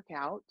of work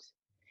out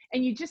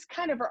and you just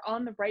kind of are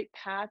on the right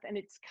path and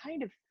it's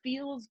kind of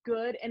feels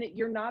good and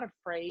you're not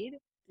afraid.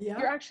 Yeah.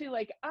 You're actually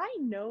like, I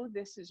know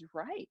this is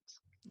right.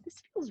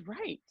 This feels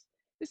right.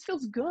 This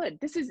feels good.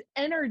 This is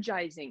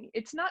energizing.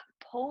 It's not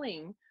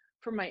pulling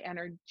for my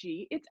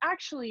energy. It's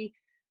actually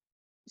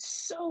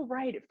so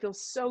right. It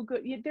feels so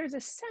good. There's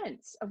a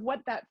sense of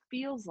what that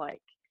feels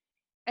like.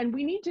 And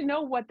we need to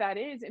know what that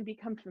is and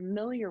become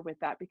familiar with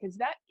that, because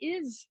that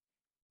is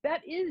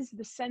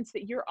the sense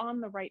that you're on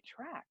the right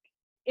track.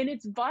 And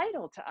it's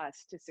vital to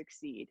us to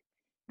succeed.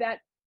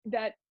 That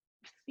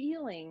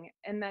feeling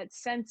and that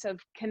sense of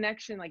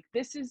connection, like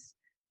this is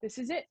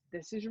it.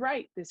 This is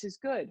right. This is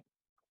good.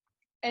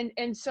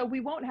 And so we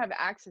won't have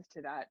access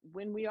to that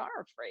when we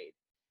are afraid.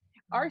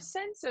 Our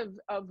sense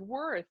of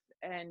worth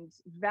and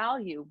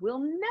value will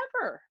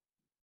never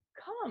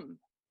come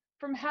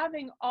from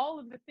having all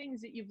of the things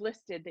that you've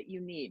listed that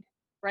you need,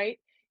 right?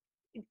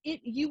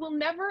 You will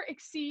never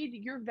exceed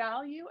your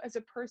value as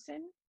a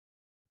person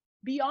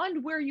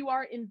beyond where you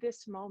are in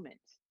this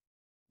moment.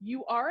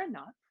 You are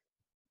enough.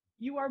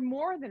 You are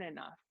more than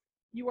enough.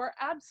 You are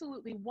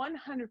absolutely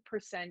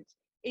 100%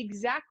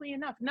 exactly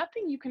enough.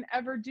 Nothing you can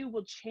ever do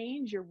will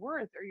change your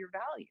worth or your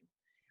value.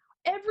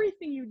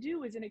 Everything you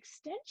do is an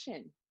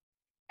extension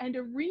and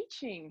a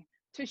reaching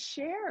to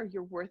share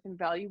your worth and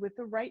value with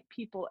the right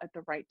people at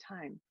the right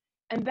time.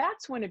 And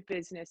that's when a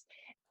business,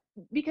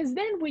 because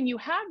then when you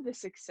have the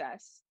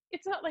success,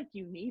 it's not like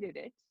you needed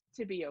it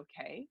to be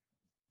okay.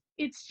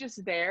 It's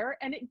just there,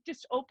 and it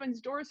just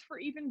opens doors for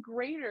even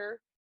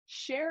greater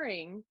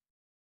sharing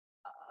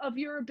of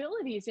your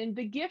abilities and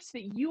the gifts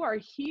that you are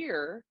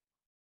here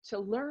to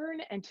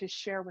learn and to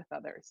share with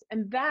others.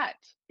 And that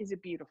is a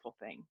beautiful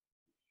thing.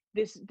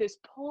 This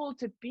pull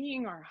to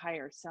being our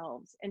higher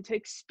selves and to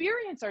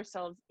experience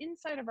ourselves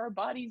inside of our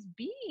bodies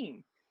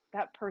being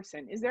that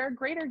person. Is there a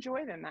greater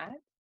joy than that?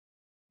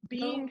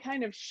 Being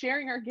kind of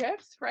sharing our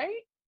gifts,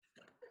 right?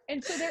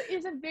 And so there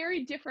is a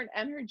very different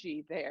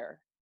energy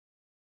there.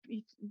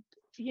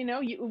 You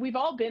know, we've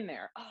all been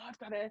there. Oh, I've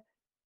got to,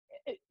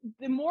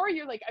 the more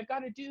you're like, I've got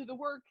to do the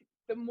work,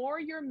 the more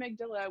your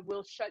amygdala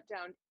will shut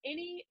down.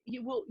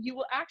 You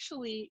will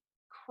actually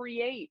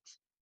create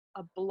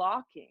a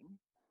blocking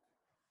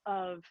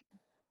of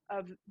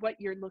what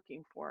you're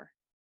looking for.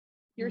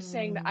 You're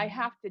saying that I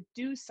have to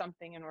do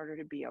something in order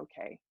to be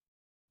okay.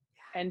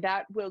 And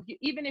that will,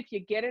 even if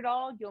you get it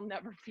all, you'll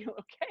never feel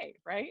okay,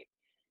 right?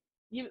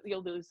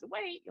 You'll lose the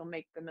weight, you'll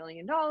make the $1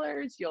 million,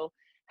 you'll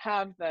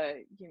have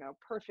the, you know,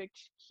 perfect,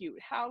 cute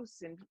house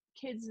and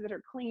kids that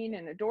are clean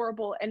and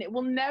adorable, and it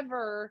will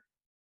never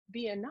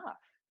be enough.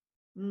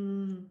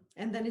 And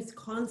then it's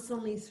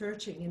constantly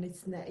searching, and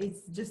it's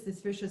just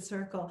this vicious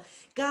circle.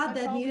 God,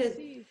 that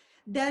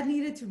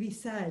needed to be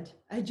said.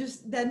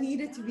 That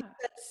needed to be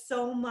said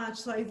so much.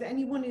 So if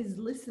anyone is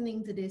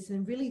listening to this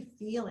and really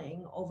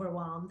feeling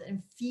overwhelmed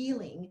and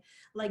feeling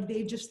like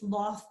they just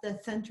lost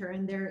that center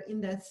and they're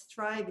in that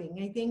striving,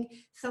 I think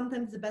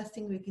sometimes the best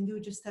thing we can do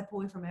is just step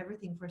away from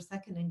everything for a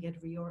second and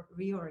get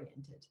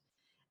reoriented.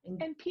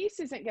 And peace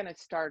isn't going to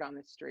start on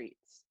the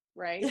streets,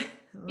 right?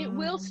 It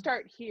will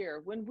start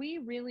here when we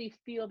really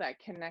feel that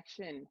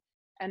connection,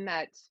 and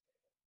that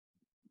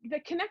the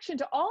connection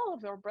to all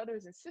of our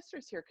brothers and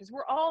sisters here, because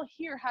we're all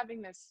here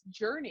having this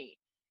journey,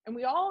 and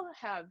we all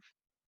have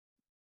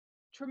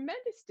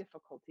tremendous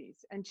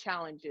difficulties and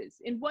challenges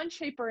in one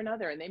shape or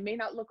another, and they may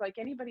not look like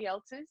anybody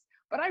else's,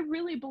 but I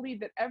really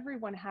believe that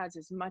everyone has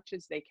as much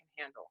as they can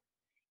handle.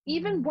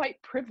 Even white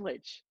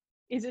privilege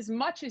is as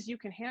much as you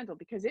can handle,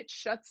 because it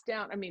shuts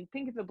down. I mean,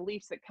 think of the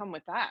beliefs that come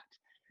with that,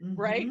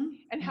 right?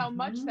 And how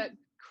much that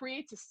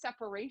creates a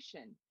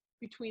separation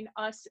between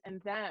us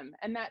and them,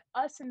 and that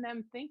us and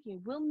them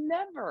thinking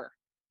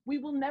we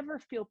will never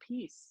feel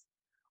peace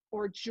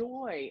or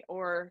joy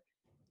or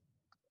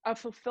a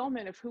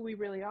fulfillment of who we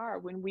really are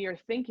when we are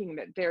thinking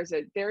that there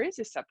is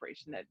a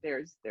separation, that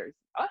there's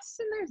us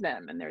and there's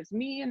them, and there's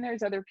me and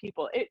there's other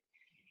people.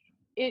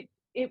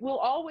 It will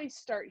always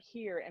start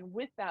here, and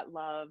with that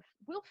love,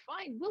 we'll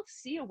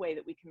see a way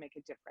that we can make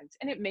a difference.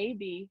 And it may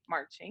be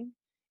marching,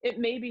 it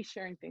may be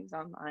sharing things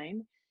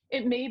online,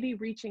 it may be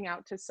reaching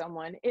out to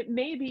someone, it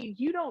may be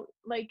you'll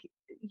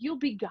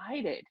be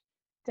guided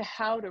to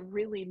how to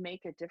really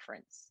make a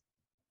difference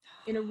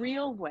in a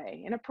real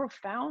way, in a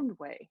profound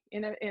way,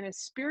 in a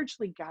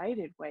spiritually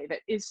guided way that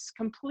is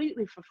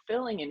completely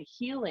fulfilling and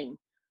healing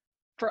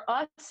for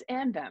us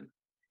and them,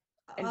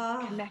 and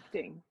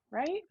connecting,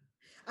 right?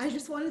 I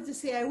just wanted to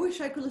say, I wish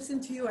I could listen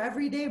to you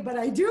every day, but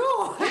I do.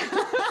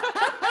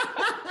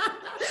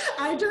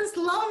 I just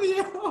love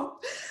you.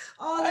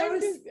 Oh, that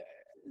was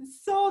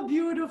so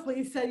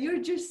beautifully said.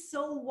 You're just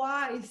so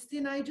wise,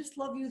 and I just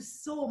love you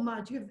so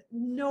much. You have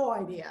no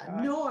idea,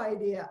 no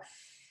idea.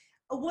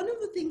 One of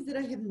the things that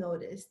I have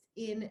noticed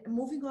in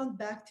moving on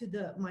back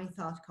to my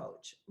thought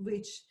coach,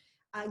 which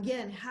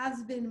again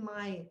has been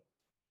my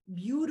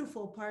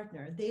beautiful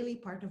partner, daily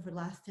partner for the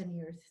last 10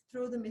 years,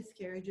 through the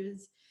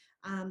miscarriages.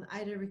 I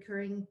had a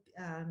recurring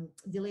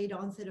delayed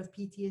onset of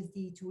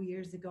PTSD 2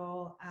 years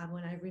ago,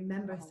 when I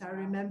started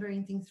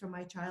remembering things from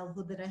my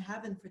childhood that I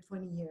haven't for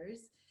 20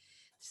 years.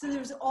 So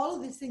there's all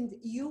of these things.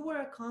 You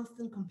were a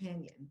constant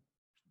companion.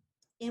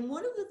 And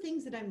one of the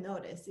things that I've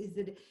noticed is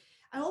that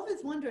I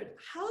always wondered,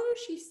 how does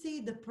she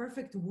say the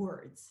perfect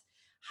words?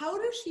 How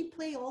does she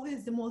play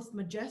always the most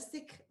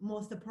majestic,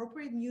 most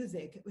appropriate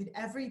music with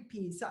every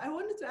piece? So I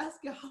wanted to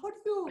ask you, how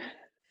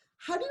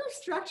do you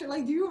structure,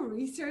 like, do you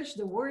research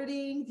the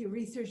wording? Do you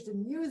research the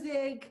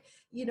music?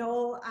 You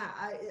know,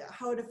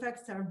 how it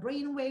affects our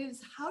brain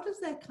waves? How does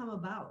that come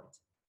about?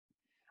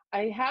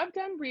 I have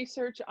done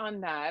research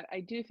on that. I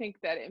do think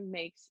that it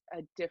makes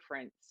a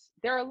difference.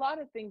 There are a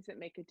lot of things that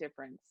make a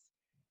difference.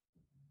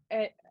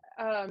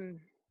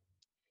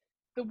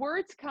 The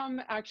words come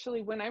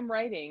actually when I'm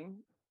writing.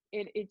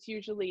 It's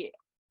usually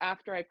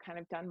after I've kind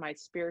of done my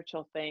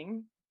spiritual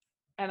thing,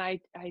 and I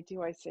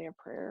say a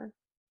prayer.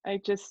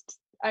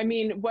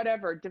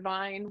 Whatever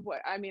divine.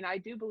 I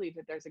do believe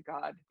that there's a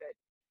God that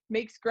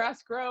makes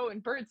grass grow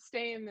and birds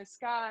stay in the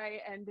sky,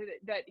 and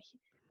that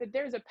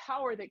there's a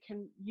power that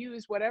can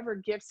use whatever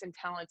gifts and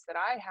talents that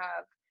I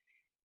have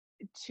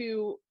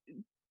to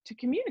to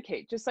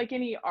communicate, just like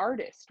any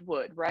artist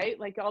would, right?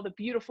 Like all the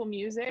beautiful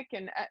music,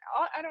 and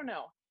I don't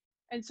know.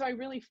 And so I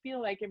really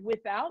feel like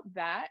without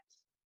that,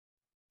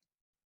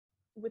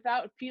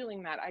 without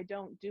feeling that, I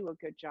don't do a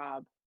good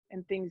job,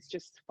 and things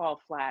just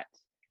fall flat.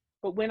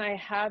 But when I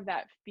have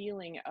that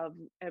feeling of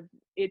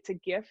it's a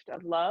gift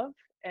of love,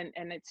 and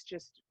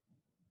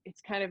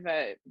it's kind of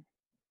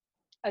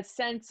a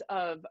sense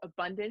of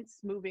abundance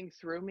moving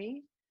through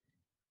me,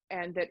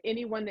 and that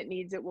anyone that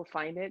needs it will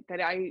find it,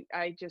 that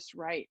I just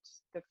write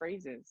the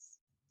phrases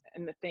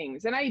and the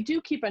things. And I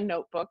do keep a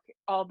notebook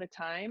all the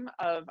time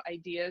of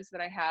ideas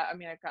that I have. I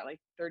mean, I've got like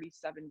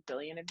 37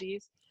 billion of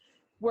these,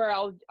 where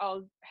I'll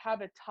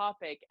have a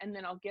topic and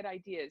then I'll get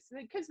ideas,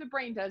 because the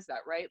brain does that,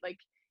 right? Like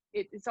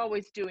it's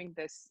always doing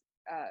this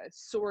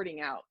sorting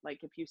out.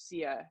 Like if you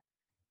see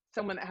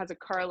someone that has a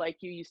car like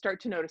you start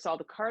to notice all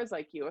the cars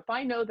like you. If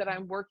I know that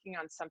I'm working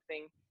on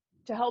something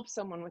to help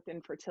someone with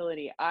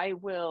infertility,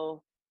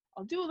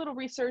 I'll do a little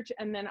research,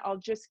 and then I'll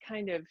just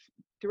kind of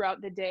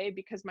throughout the day,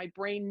 because my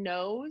brain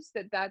knows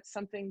that that's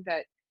something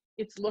that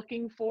it's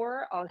looking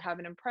for. I'll have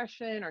an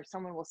impression, or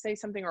someone will say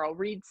something, or I'll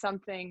read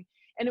something,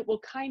 and it will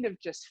kind of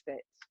just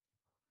fit.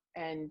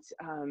 And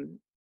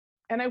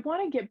I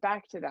want to get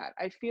back to that.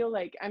 I feel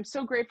like I'm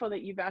so grateful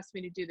that you've asked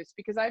me to do this,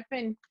 because I've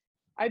been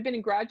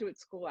in graduate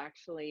school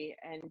actually,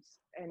 and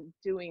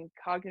doing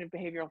cognitive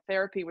behavioral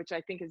therapy, which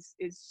I think is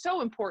so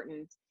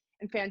important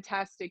and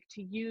fantastic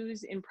to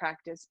use in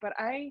practice. But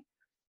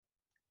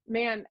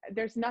man,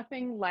 there's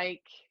nothing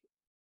like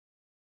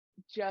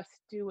just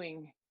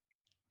doing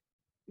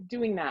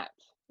that,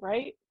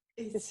 right?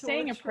 It's Just so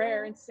saying a prayer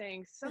true. and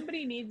saying,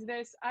 somebody needs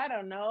this, I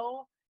don't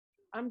know,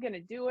 I'm going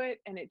to do it,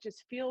 and it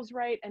just feels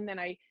right. And then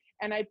I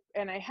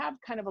have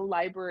kind of a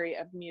library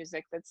of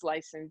music that's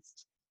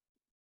licensed,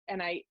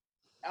 and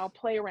I'll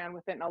play around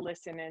with it, and I'll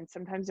listen, and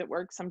sometimes it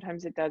works,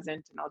 sometimes it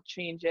doesn't, and I'll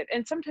change it,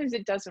 and sometimes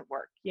it doesn't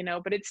work,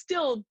 but it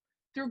still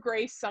through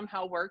grace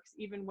somehow works,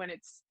 even when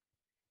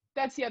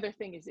that's the other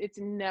thing, is it's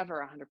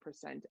never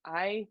 100%.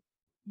 I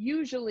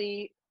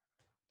usually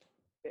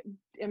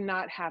am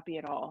not happy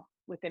at all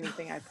with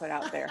anything I put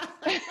out there.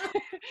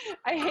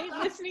 I hate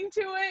listening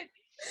to it.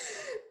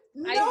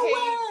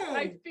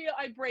 I feel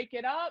I break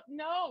it up.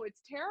 No,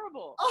 it's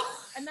terrible.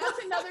 And that's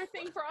another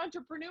thing for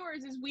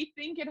entrepreneurs, is we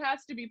think it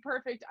has to be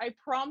perfect. I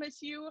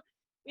promise you,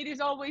 it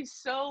is always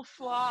so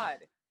flawed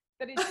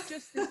that it's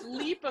just this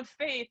leap of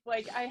faith.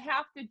 Like, I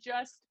have to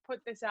just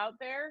put this out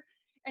there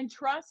and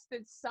trust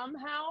that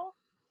somehow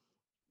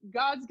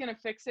God's going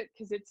to fix it,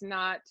 because it's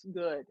not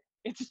good.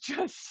 It's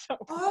just so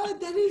Oh,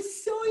 that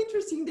is so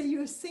interesting that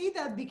you say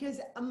that, because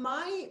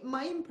my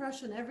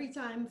impression every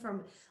time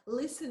from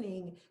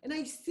listening, and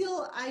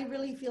I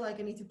really feel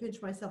like I need to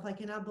pinch myself. I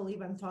cannot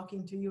believe I'm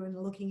talking to you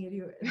and looking at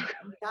you in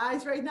the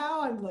eyes right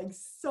now. I'm like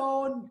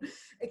so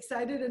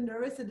excited and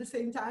nervous at the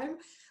same time.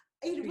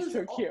 It was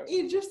so cute.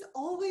 It just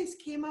always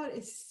came out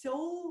as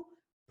so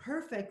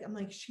perfect. I'm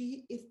like,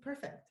 she is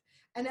perfect.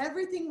 And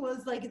everything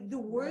was like the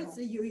words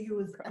that you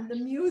use and the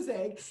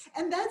music.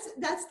 And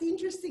that's the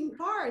interesting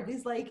part,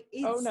 is like,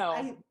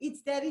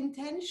 it's that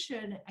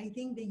intention, I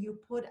think, that you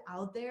put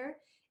out there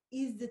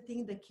is the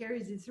thing that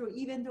carries it through,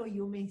 even though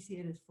you may see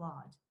it as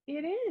flawed.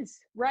 It is,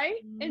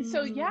 right? And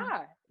so,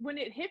 yeah, when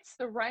it hits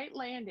the right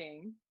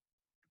landing,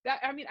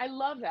 I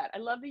love that. I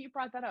love that you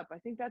brought that up. I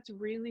think that's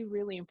really,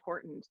 really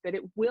important, that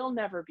it will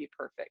never be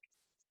perfect.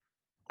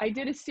 I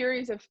did a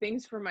series of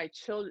things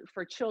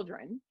for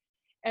children.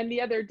 And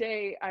the other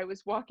day I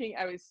was walking,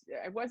 I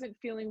wasn't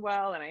feeling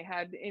well, and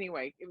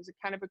it was a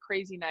kind of a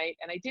crazy night,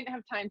 and I didn't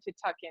have time to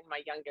tuck in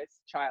my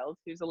youngest child,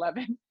 who's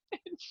 11.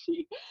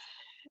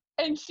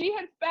 and she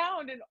had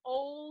found an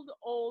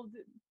old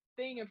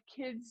thing of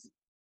kids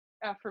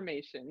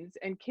affirmations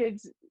and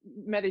kids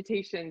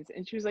meditations.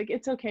 And she was like,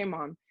 "It's okay,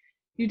 Mom.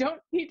 You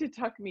don't need to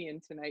tuck me in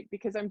tonight,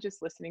 because I'm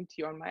just listening to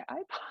you on my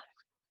iPod."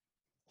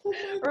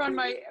 Or on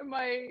my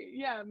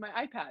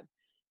iPad.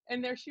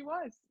 And there she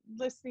was,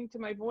 listening to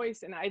my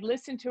voice, and I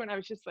listened to it, and I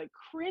was just like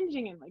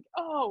cringing and like,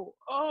 oh,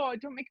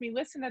 don't make me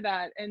listen to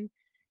that. And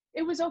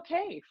it was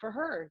okay for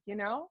her,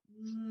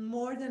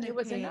 More than it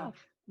was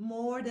enough.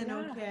 More than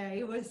okay.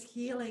 It was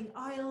healing.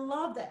 Oh, I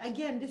love that.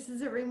 Again, this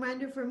is a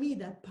reminder for me,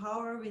 that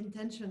power of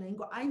intention. And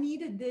I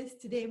needed this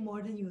today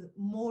more than you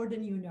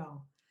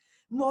know.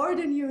 More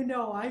than you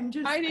know. I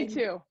did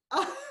too.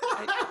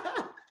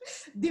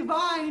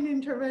 Divine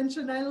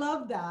intervention. I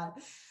love that.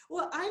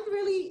 Well, I'm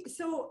really,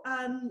 so,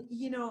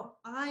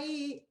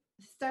 I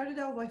started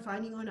out by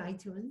finding on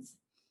iTunes,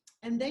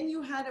 and then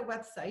you had a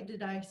website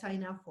that I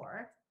signed up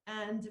for,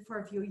 and for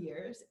a few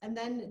years, and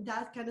then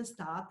that kind of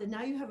stopped. And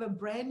now you have a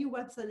brand new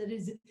website that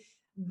is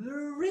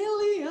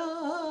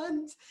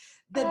brilliant,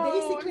 that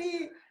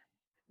basically,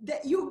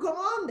 that you go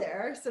on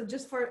there. So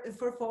just for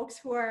folks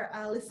who are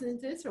listening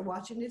to this or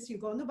watching this, you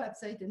go on the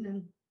website, and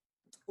then,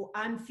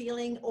 I'm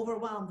feeling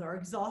overwhelmed or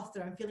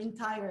exhausted, I'm feeling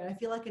tired, I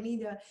feel like I need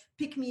to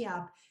pick me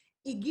up.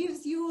 It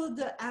gives you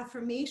the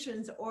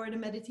affirmations or the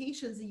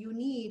meditations that you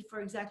need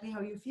for exactly how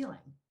you're feeling.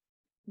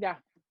 Yeah.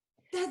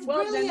 That's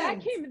Well,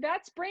 brilliant. then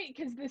that's great,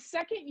 because the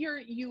second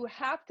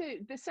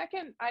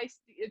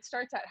it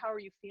starts at, how are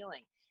you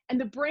feeling? And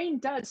the brain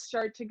does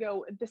start to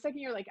go, the second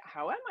you're like,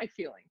 how am I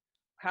feeling?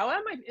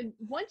 And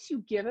once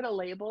you give it a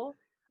label,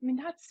 I mean,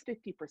 that's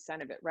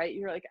 50% of it, right?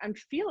 You're like, I'm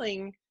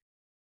feeling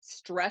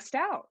stressed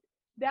out.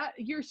 That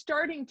you're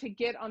starting to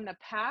get on the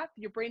path,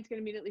 your brain's going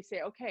to immediately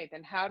say, okay,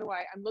 then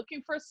I'm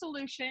looking for a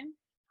solution.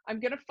 I'm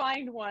going to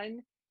find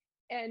one.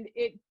 And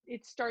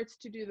it starts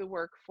to do the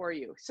work for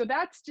you. So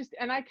that's just,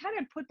 and I kind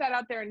of put that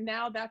out there, and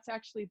now that's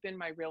actually been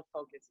my real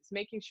focus, is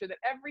making sure that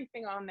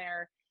everything on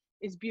there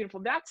is beautiful.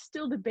 That's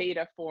still the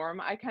beta form.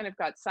 I kind of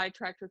got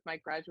sidetracked with my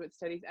graduate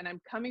studies, and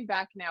I'm coming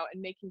back now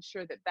and making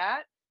sure that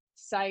that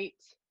site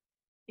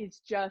is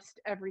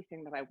just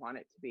everything that I want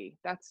it to be.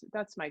 That's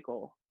my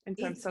goal. And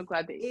so I'm so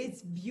glad that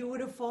it's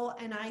beautiful,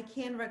 and I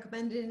can't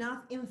recommend it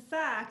enough. In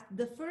fact,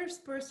 the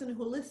first person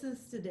who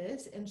listens to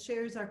this and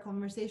shares our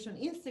conversation on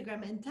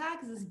Instagram and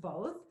tags us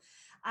both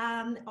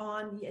on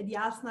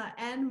Jasna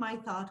and My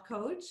Thought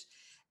Coach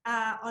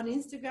on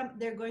Instagram,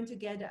 they're going to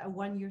get a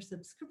 1-year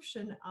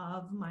subscription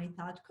of My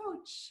Thought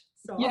Coach.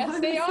 So yes,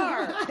 they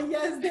are.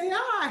 Yes, they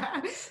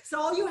are. So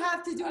all you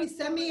have to do is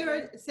send me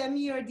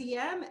your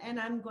DM, and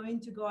I'm going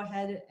to go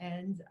ahead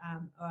and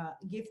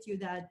gift you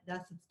that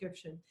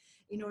subscription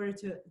in order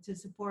to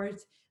support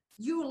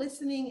you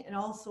listening, and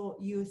also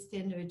you,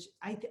 Standard.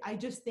 I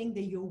just think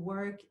that your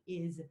work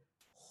is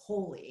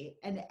holy,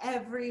 and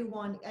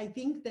I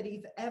think that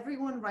if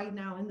everyone right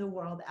now in the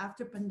world,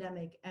 after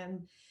pandemic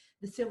and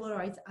the civil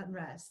rights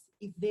unrest,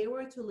 if they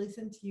were to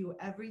listen to you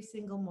every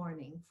single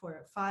morning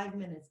for 5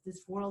 minutes,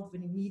 this world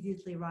would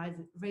immediately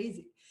raise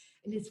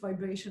in its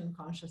vibration and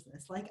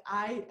consciousness. Like,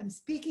 I am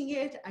speaking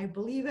it, I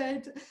believe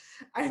it.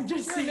 I'm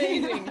just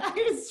saying, amazing.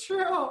 It's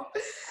true.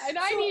 And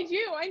I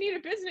need a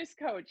business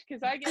coach,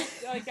 because I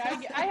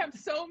have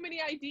so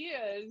many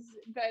ideas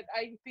that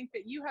I think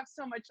that you have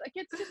so much, like,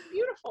 it's just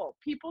beautiful.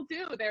 People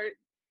do.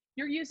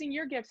 You're using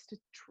your gifts to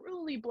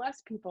truly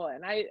bless people.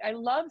 And I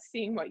love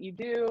seeing what you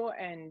do.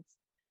 And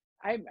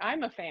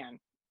I'm a fan.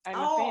 I'm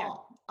a fan.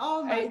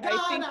 Oh my God.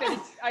 I think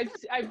that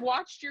I've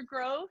watched your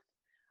growth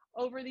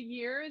over the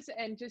years,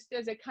 and just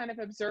as a kind of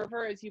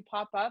observer as you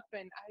pop up,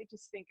 and I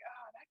just think,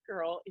 oh, that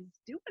girl is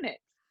doing it.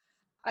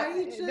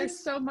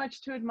 There's so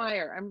much to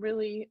admire. I'm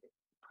really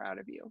proud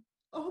of you.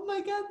 Oh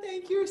my God,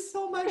 thank you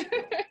so much.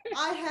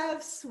 I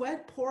have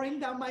sweat pouring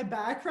down my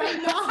back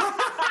right now.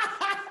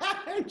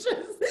 I'm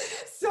just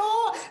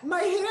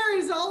my hair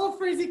is all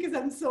frizzy because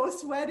I'm so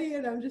sweaty,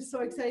 and I'm just so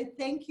excited.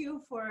 Thank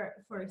you for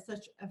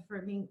such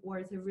affirming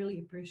words. I really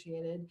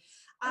appreciate it.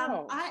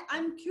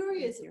 I'm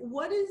curious,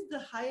 what is the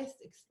highest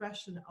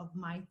expression of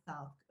My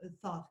Thought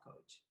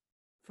Coach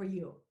for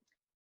you?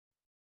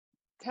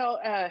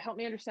 Help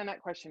me understand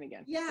that question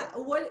again. Yeah,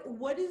 what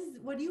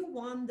do you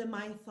want the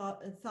My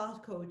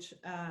Thought Coach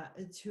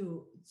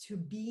to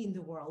be in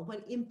the world?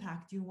 What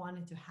impact do you want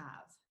it to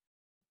have?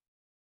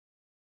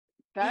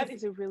 That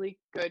is a really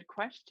good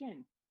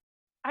question.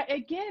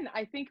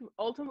 I think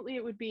ultimately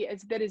it would be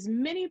as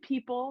many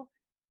people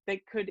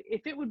that could,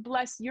 if it would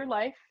bless your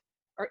life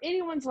or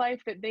anyone's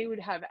life, that they would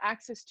have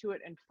access to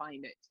it and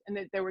find it, and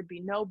that there would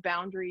be no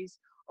boundaries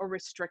or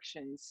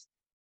restrictions.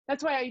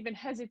 That's why I even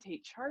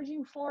hesitate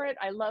charging for it.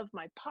 I love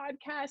my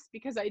podcast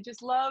because I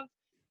just love,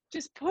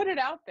 just put it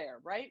out there,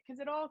 right? Because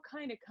it all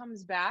kind of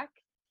comes back.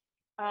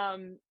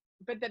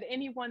 But that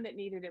anyone that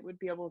needed it would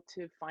be able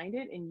to find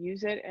it and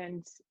use it,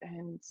 and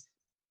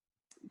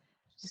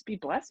just be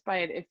blessed by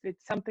it if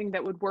it's something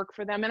that would work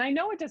for them. And I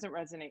know it doesn't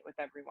resonate with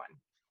everyone,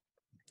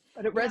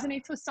 but it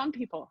resonates with some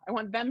people. I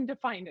want them to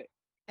find it.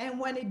 And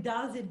when it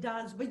does, it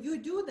does. But you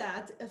do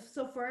that.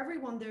 So for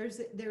everyone, there's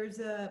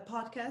a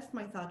podcast,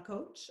 My Thought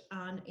Coach,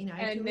 in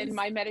iTunes. And then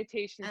My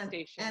Meditation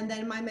Station. And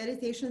then My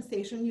Meditation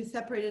Station. You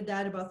separated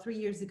that about 3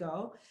 years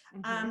ago.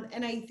 Mm-hmm.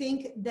 And I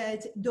think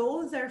that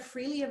those are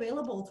freely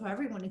available to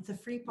everyone. It's a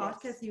free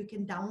podcast you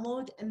can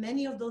download. And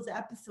many of those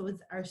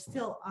episodes are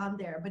still on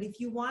there. But if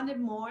you wanted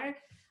more,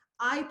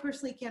 I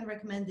personally can't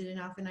recommend it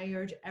enough. And I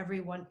urge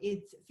everyone,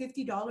 it's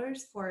 $50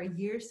 for a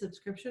year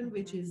subscription, mm-hmm.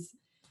 which is,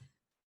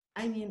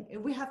 I mean,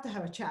 we have to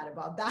have a chat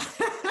about that.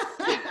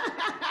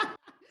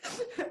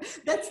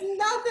 That's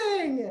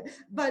nothing,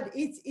 but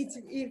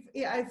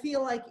I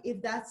feel like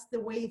if that's the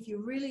way, if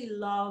you really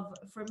love,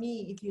 for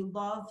me, if you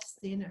love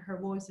Stin, her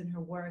voice and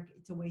her work,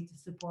 it's a way to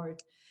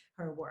support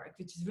her work,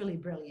 which is really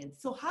brilliant.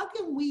 So how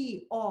can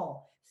we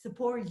all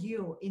support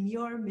you in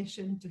your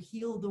mission to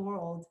heal the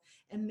world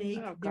and make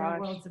their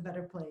worlds a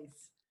better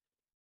place?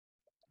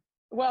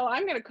 Well,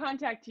 I'm going to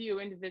contact you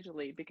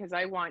individually because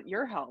I want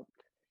your help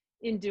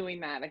in doing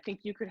that. I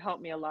think you could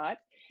help me a lot.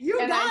 You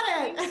got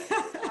it.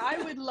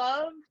 I would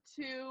love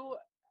to,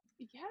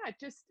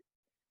 just,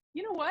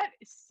 you know what,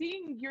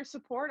 seeing your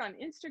support on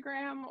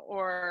Instagram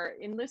or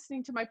in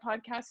listening to my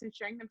podcast and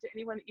sharing them to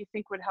anyone that you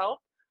think would help,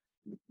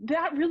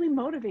 that really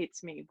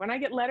motivates me. When I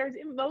get letters,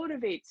 it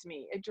motivates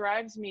me. It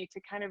drives me to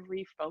kind of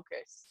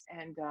refocus.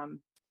 And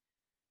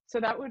so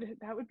that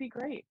would be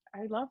great.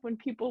 I love when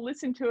people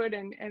listen to it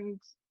and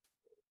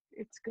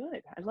it's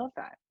good. I love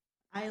that.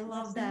 I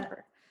love that.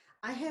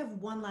 I have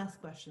one last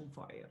question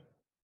for you.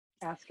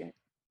 Ask it.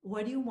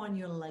 What do you want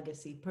your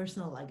legacy,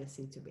 personal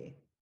legacy, to be?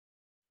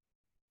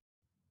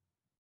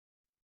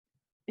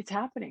 It's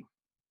happening.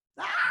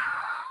 Ah!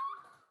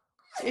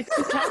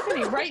 It's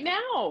happening right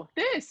now.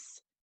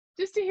 This,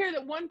 just to hear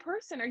that one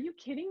person, are you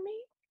kidding me?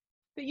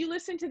 That you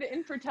listen to the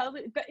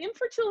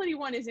infertility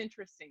one is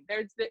interesting.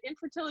 There's the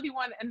infertility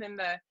one and then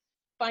the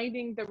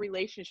finding the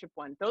relationship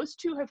one. Those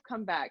two have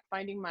come back,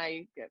 finding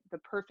the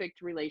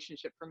perfect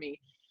relationship for me.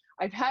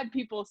 I've had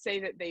people say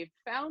that they've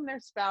found their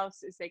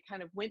spouse as they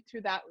kind of went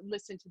through that,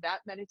 listened to that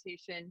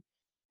meditation,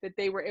 that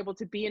they were able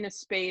to be in a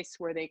space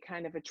where they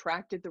kind of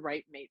attracted the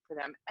right mate for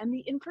them. And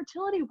the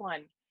infertility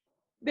one,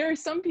 there are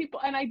some people,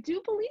 and I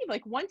do believe,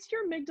 like, once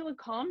your amygdala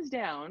calms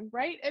down,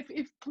 right?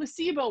 If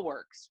placebo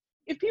works,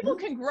 if people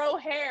can grow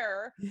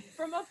hair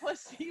from a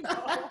placebo,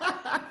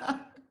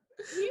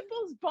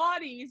 people's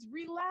bodies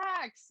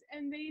relax,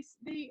 and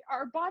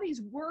our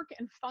bodies work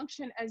and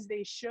function as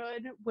they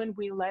should when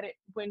we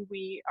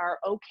are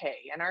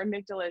okay and our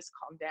amygdala is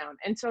calmed down.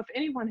 And so if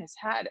anyone has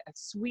had a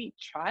sweet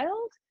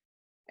child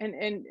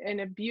and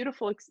a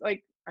beautiful,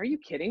 like, are you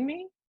kidding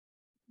me?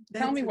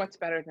 Tell me what's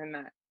better than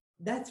that.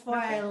 That's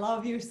why I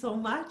love you so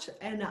much.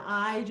 And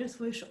I just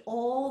wish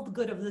all the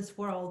good of this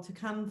world to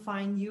come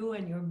find you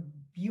and your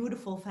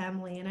beautiful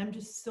family. And I'm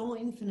just so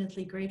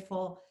infinitely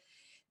grateful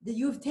that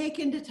you've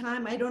taken the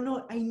time. I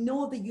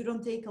know that you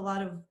don't take a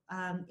lot of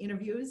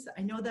interviews.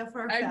 I know that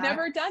for a fact. I've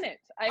never done it.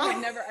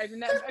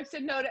 I've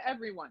said no to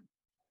everyone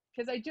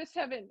because I just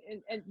haven't,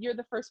 and you're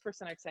the first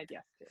person I've said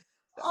yes to.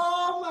 So.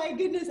 Oh my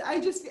goodness.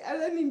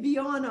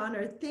 Beyond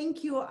honored.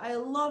 Thank you. I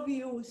love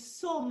you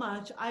so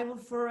much. I will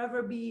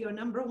forever be your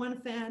number one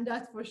fan.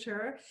 That's for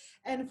sure.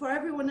 And for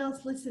everyone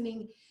else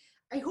listening,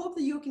 I hope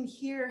that you can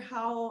hear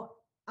how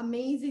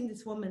amazing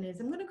this woman is.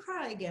 I'm going to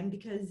cry again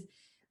because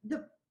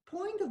the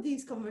point of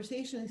these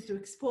conversations is to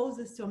expose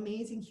us to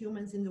amazing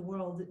humans in the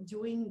world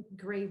doing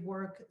great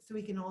work so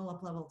we can all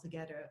up level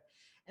together.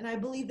 And I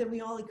believe that we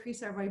all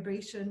increase our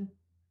vibration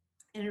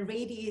and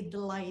radiate the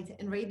light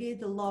and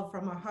radiate the love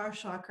from our heart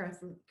chakra,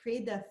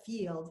 create that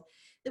field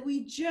that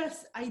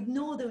I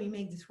know that we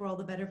make this world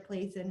a better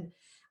place. And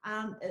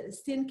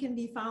Stijn can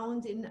be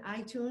found in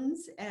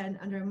iTunes and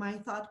under My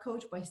Thought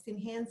Coach by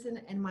Stijn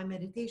Hansen and My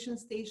Meditation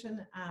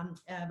Station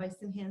by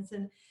Stijn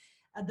Hansen.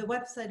 The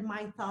website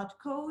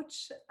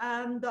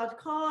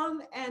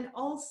mythoughtcoach.com and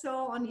also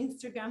on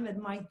Instagram at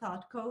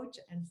mythoughtcoach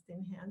and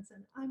Stijn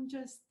Hansen. I'm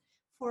just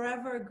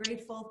forever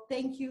grateful.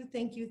 Thank you.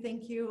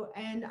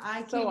 And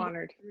I so can't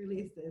honored to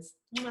release this.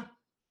 You're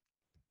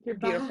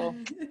beautiful.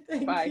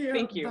 Bye.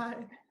 Thank you.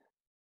 Bye.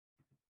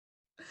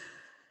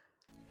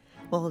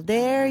 Well,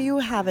 there you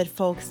have it,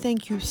 folks.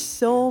 Thank you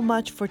so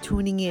much for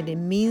tuning in. It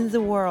means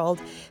the world.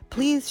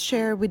 Please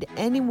share with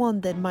anyone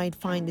that might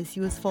find this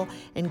useful,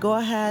 and go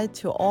ahead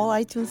to all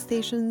iTunes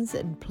stations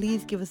and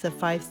please give us a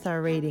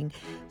 5-star rating.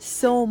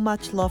 So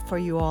much love for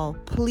you all.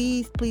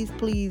 Please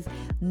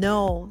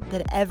know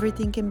that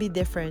everything can be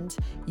different.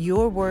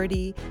 You're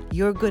worthy,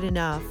 you're good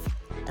enough,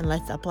 and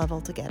let's up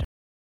level together.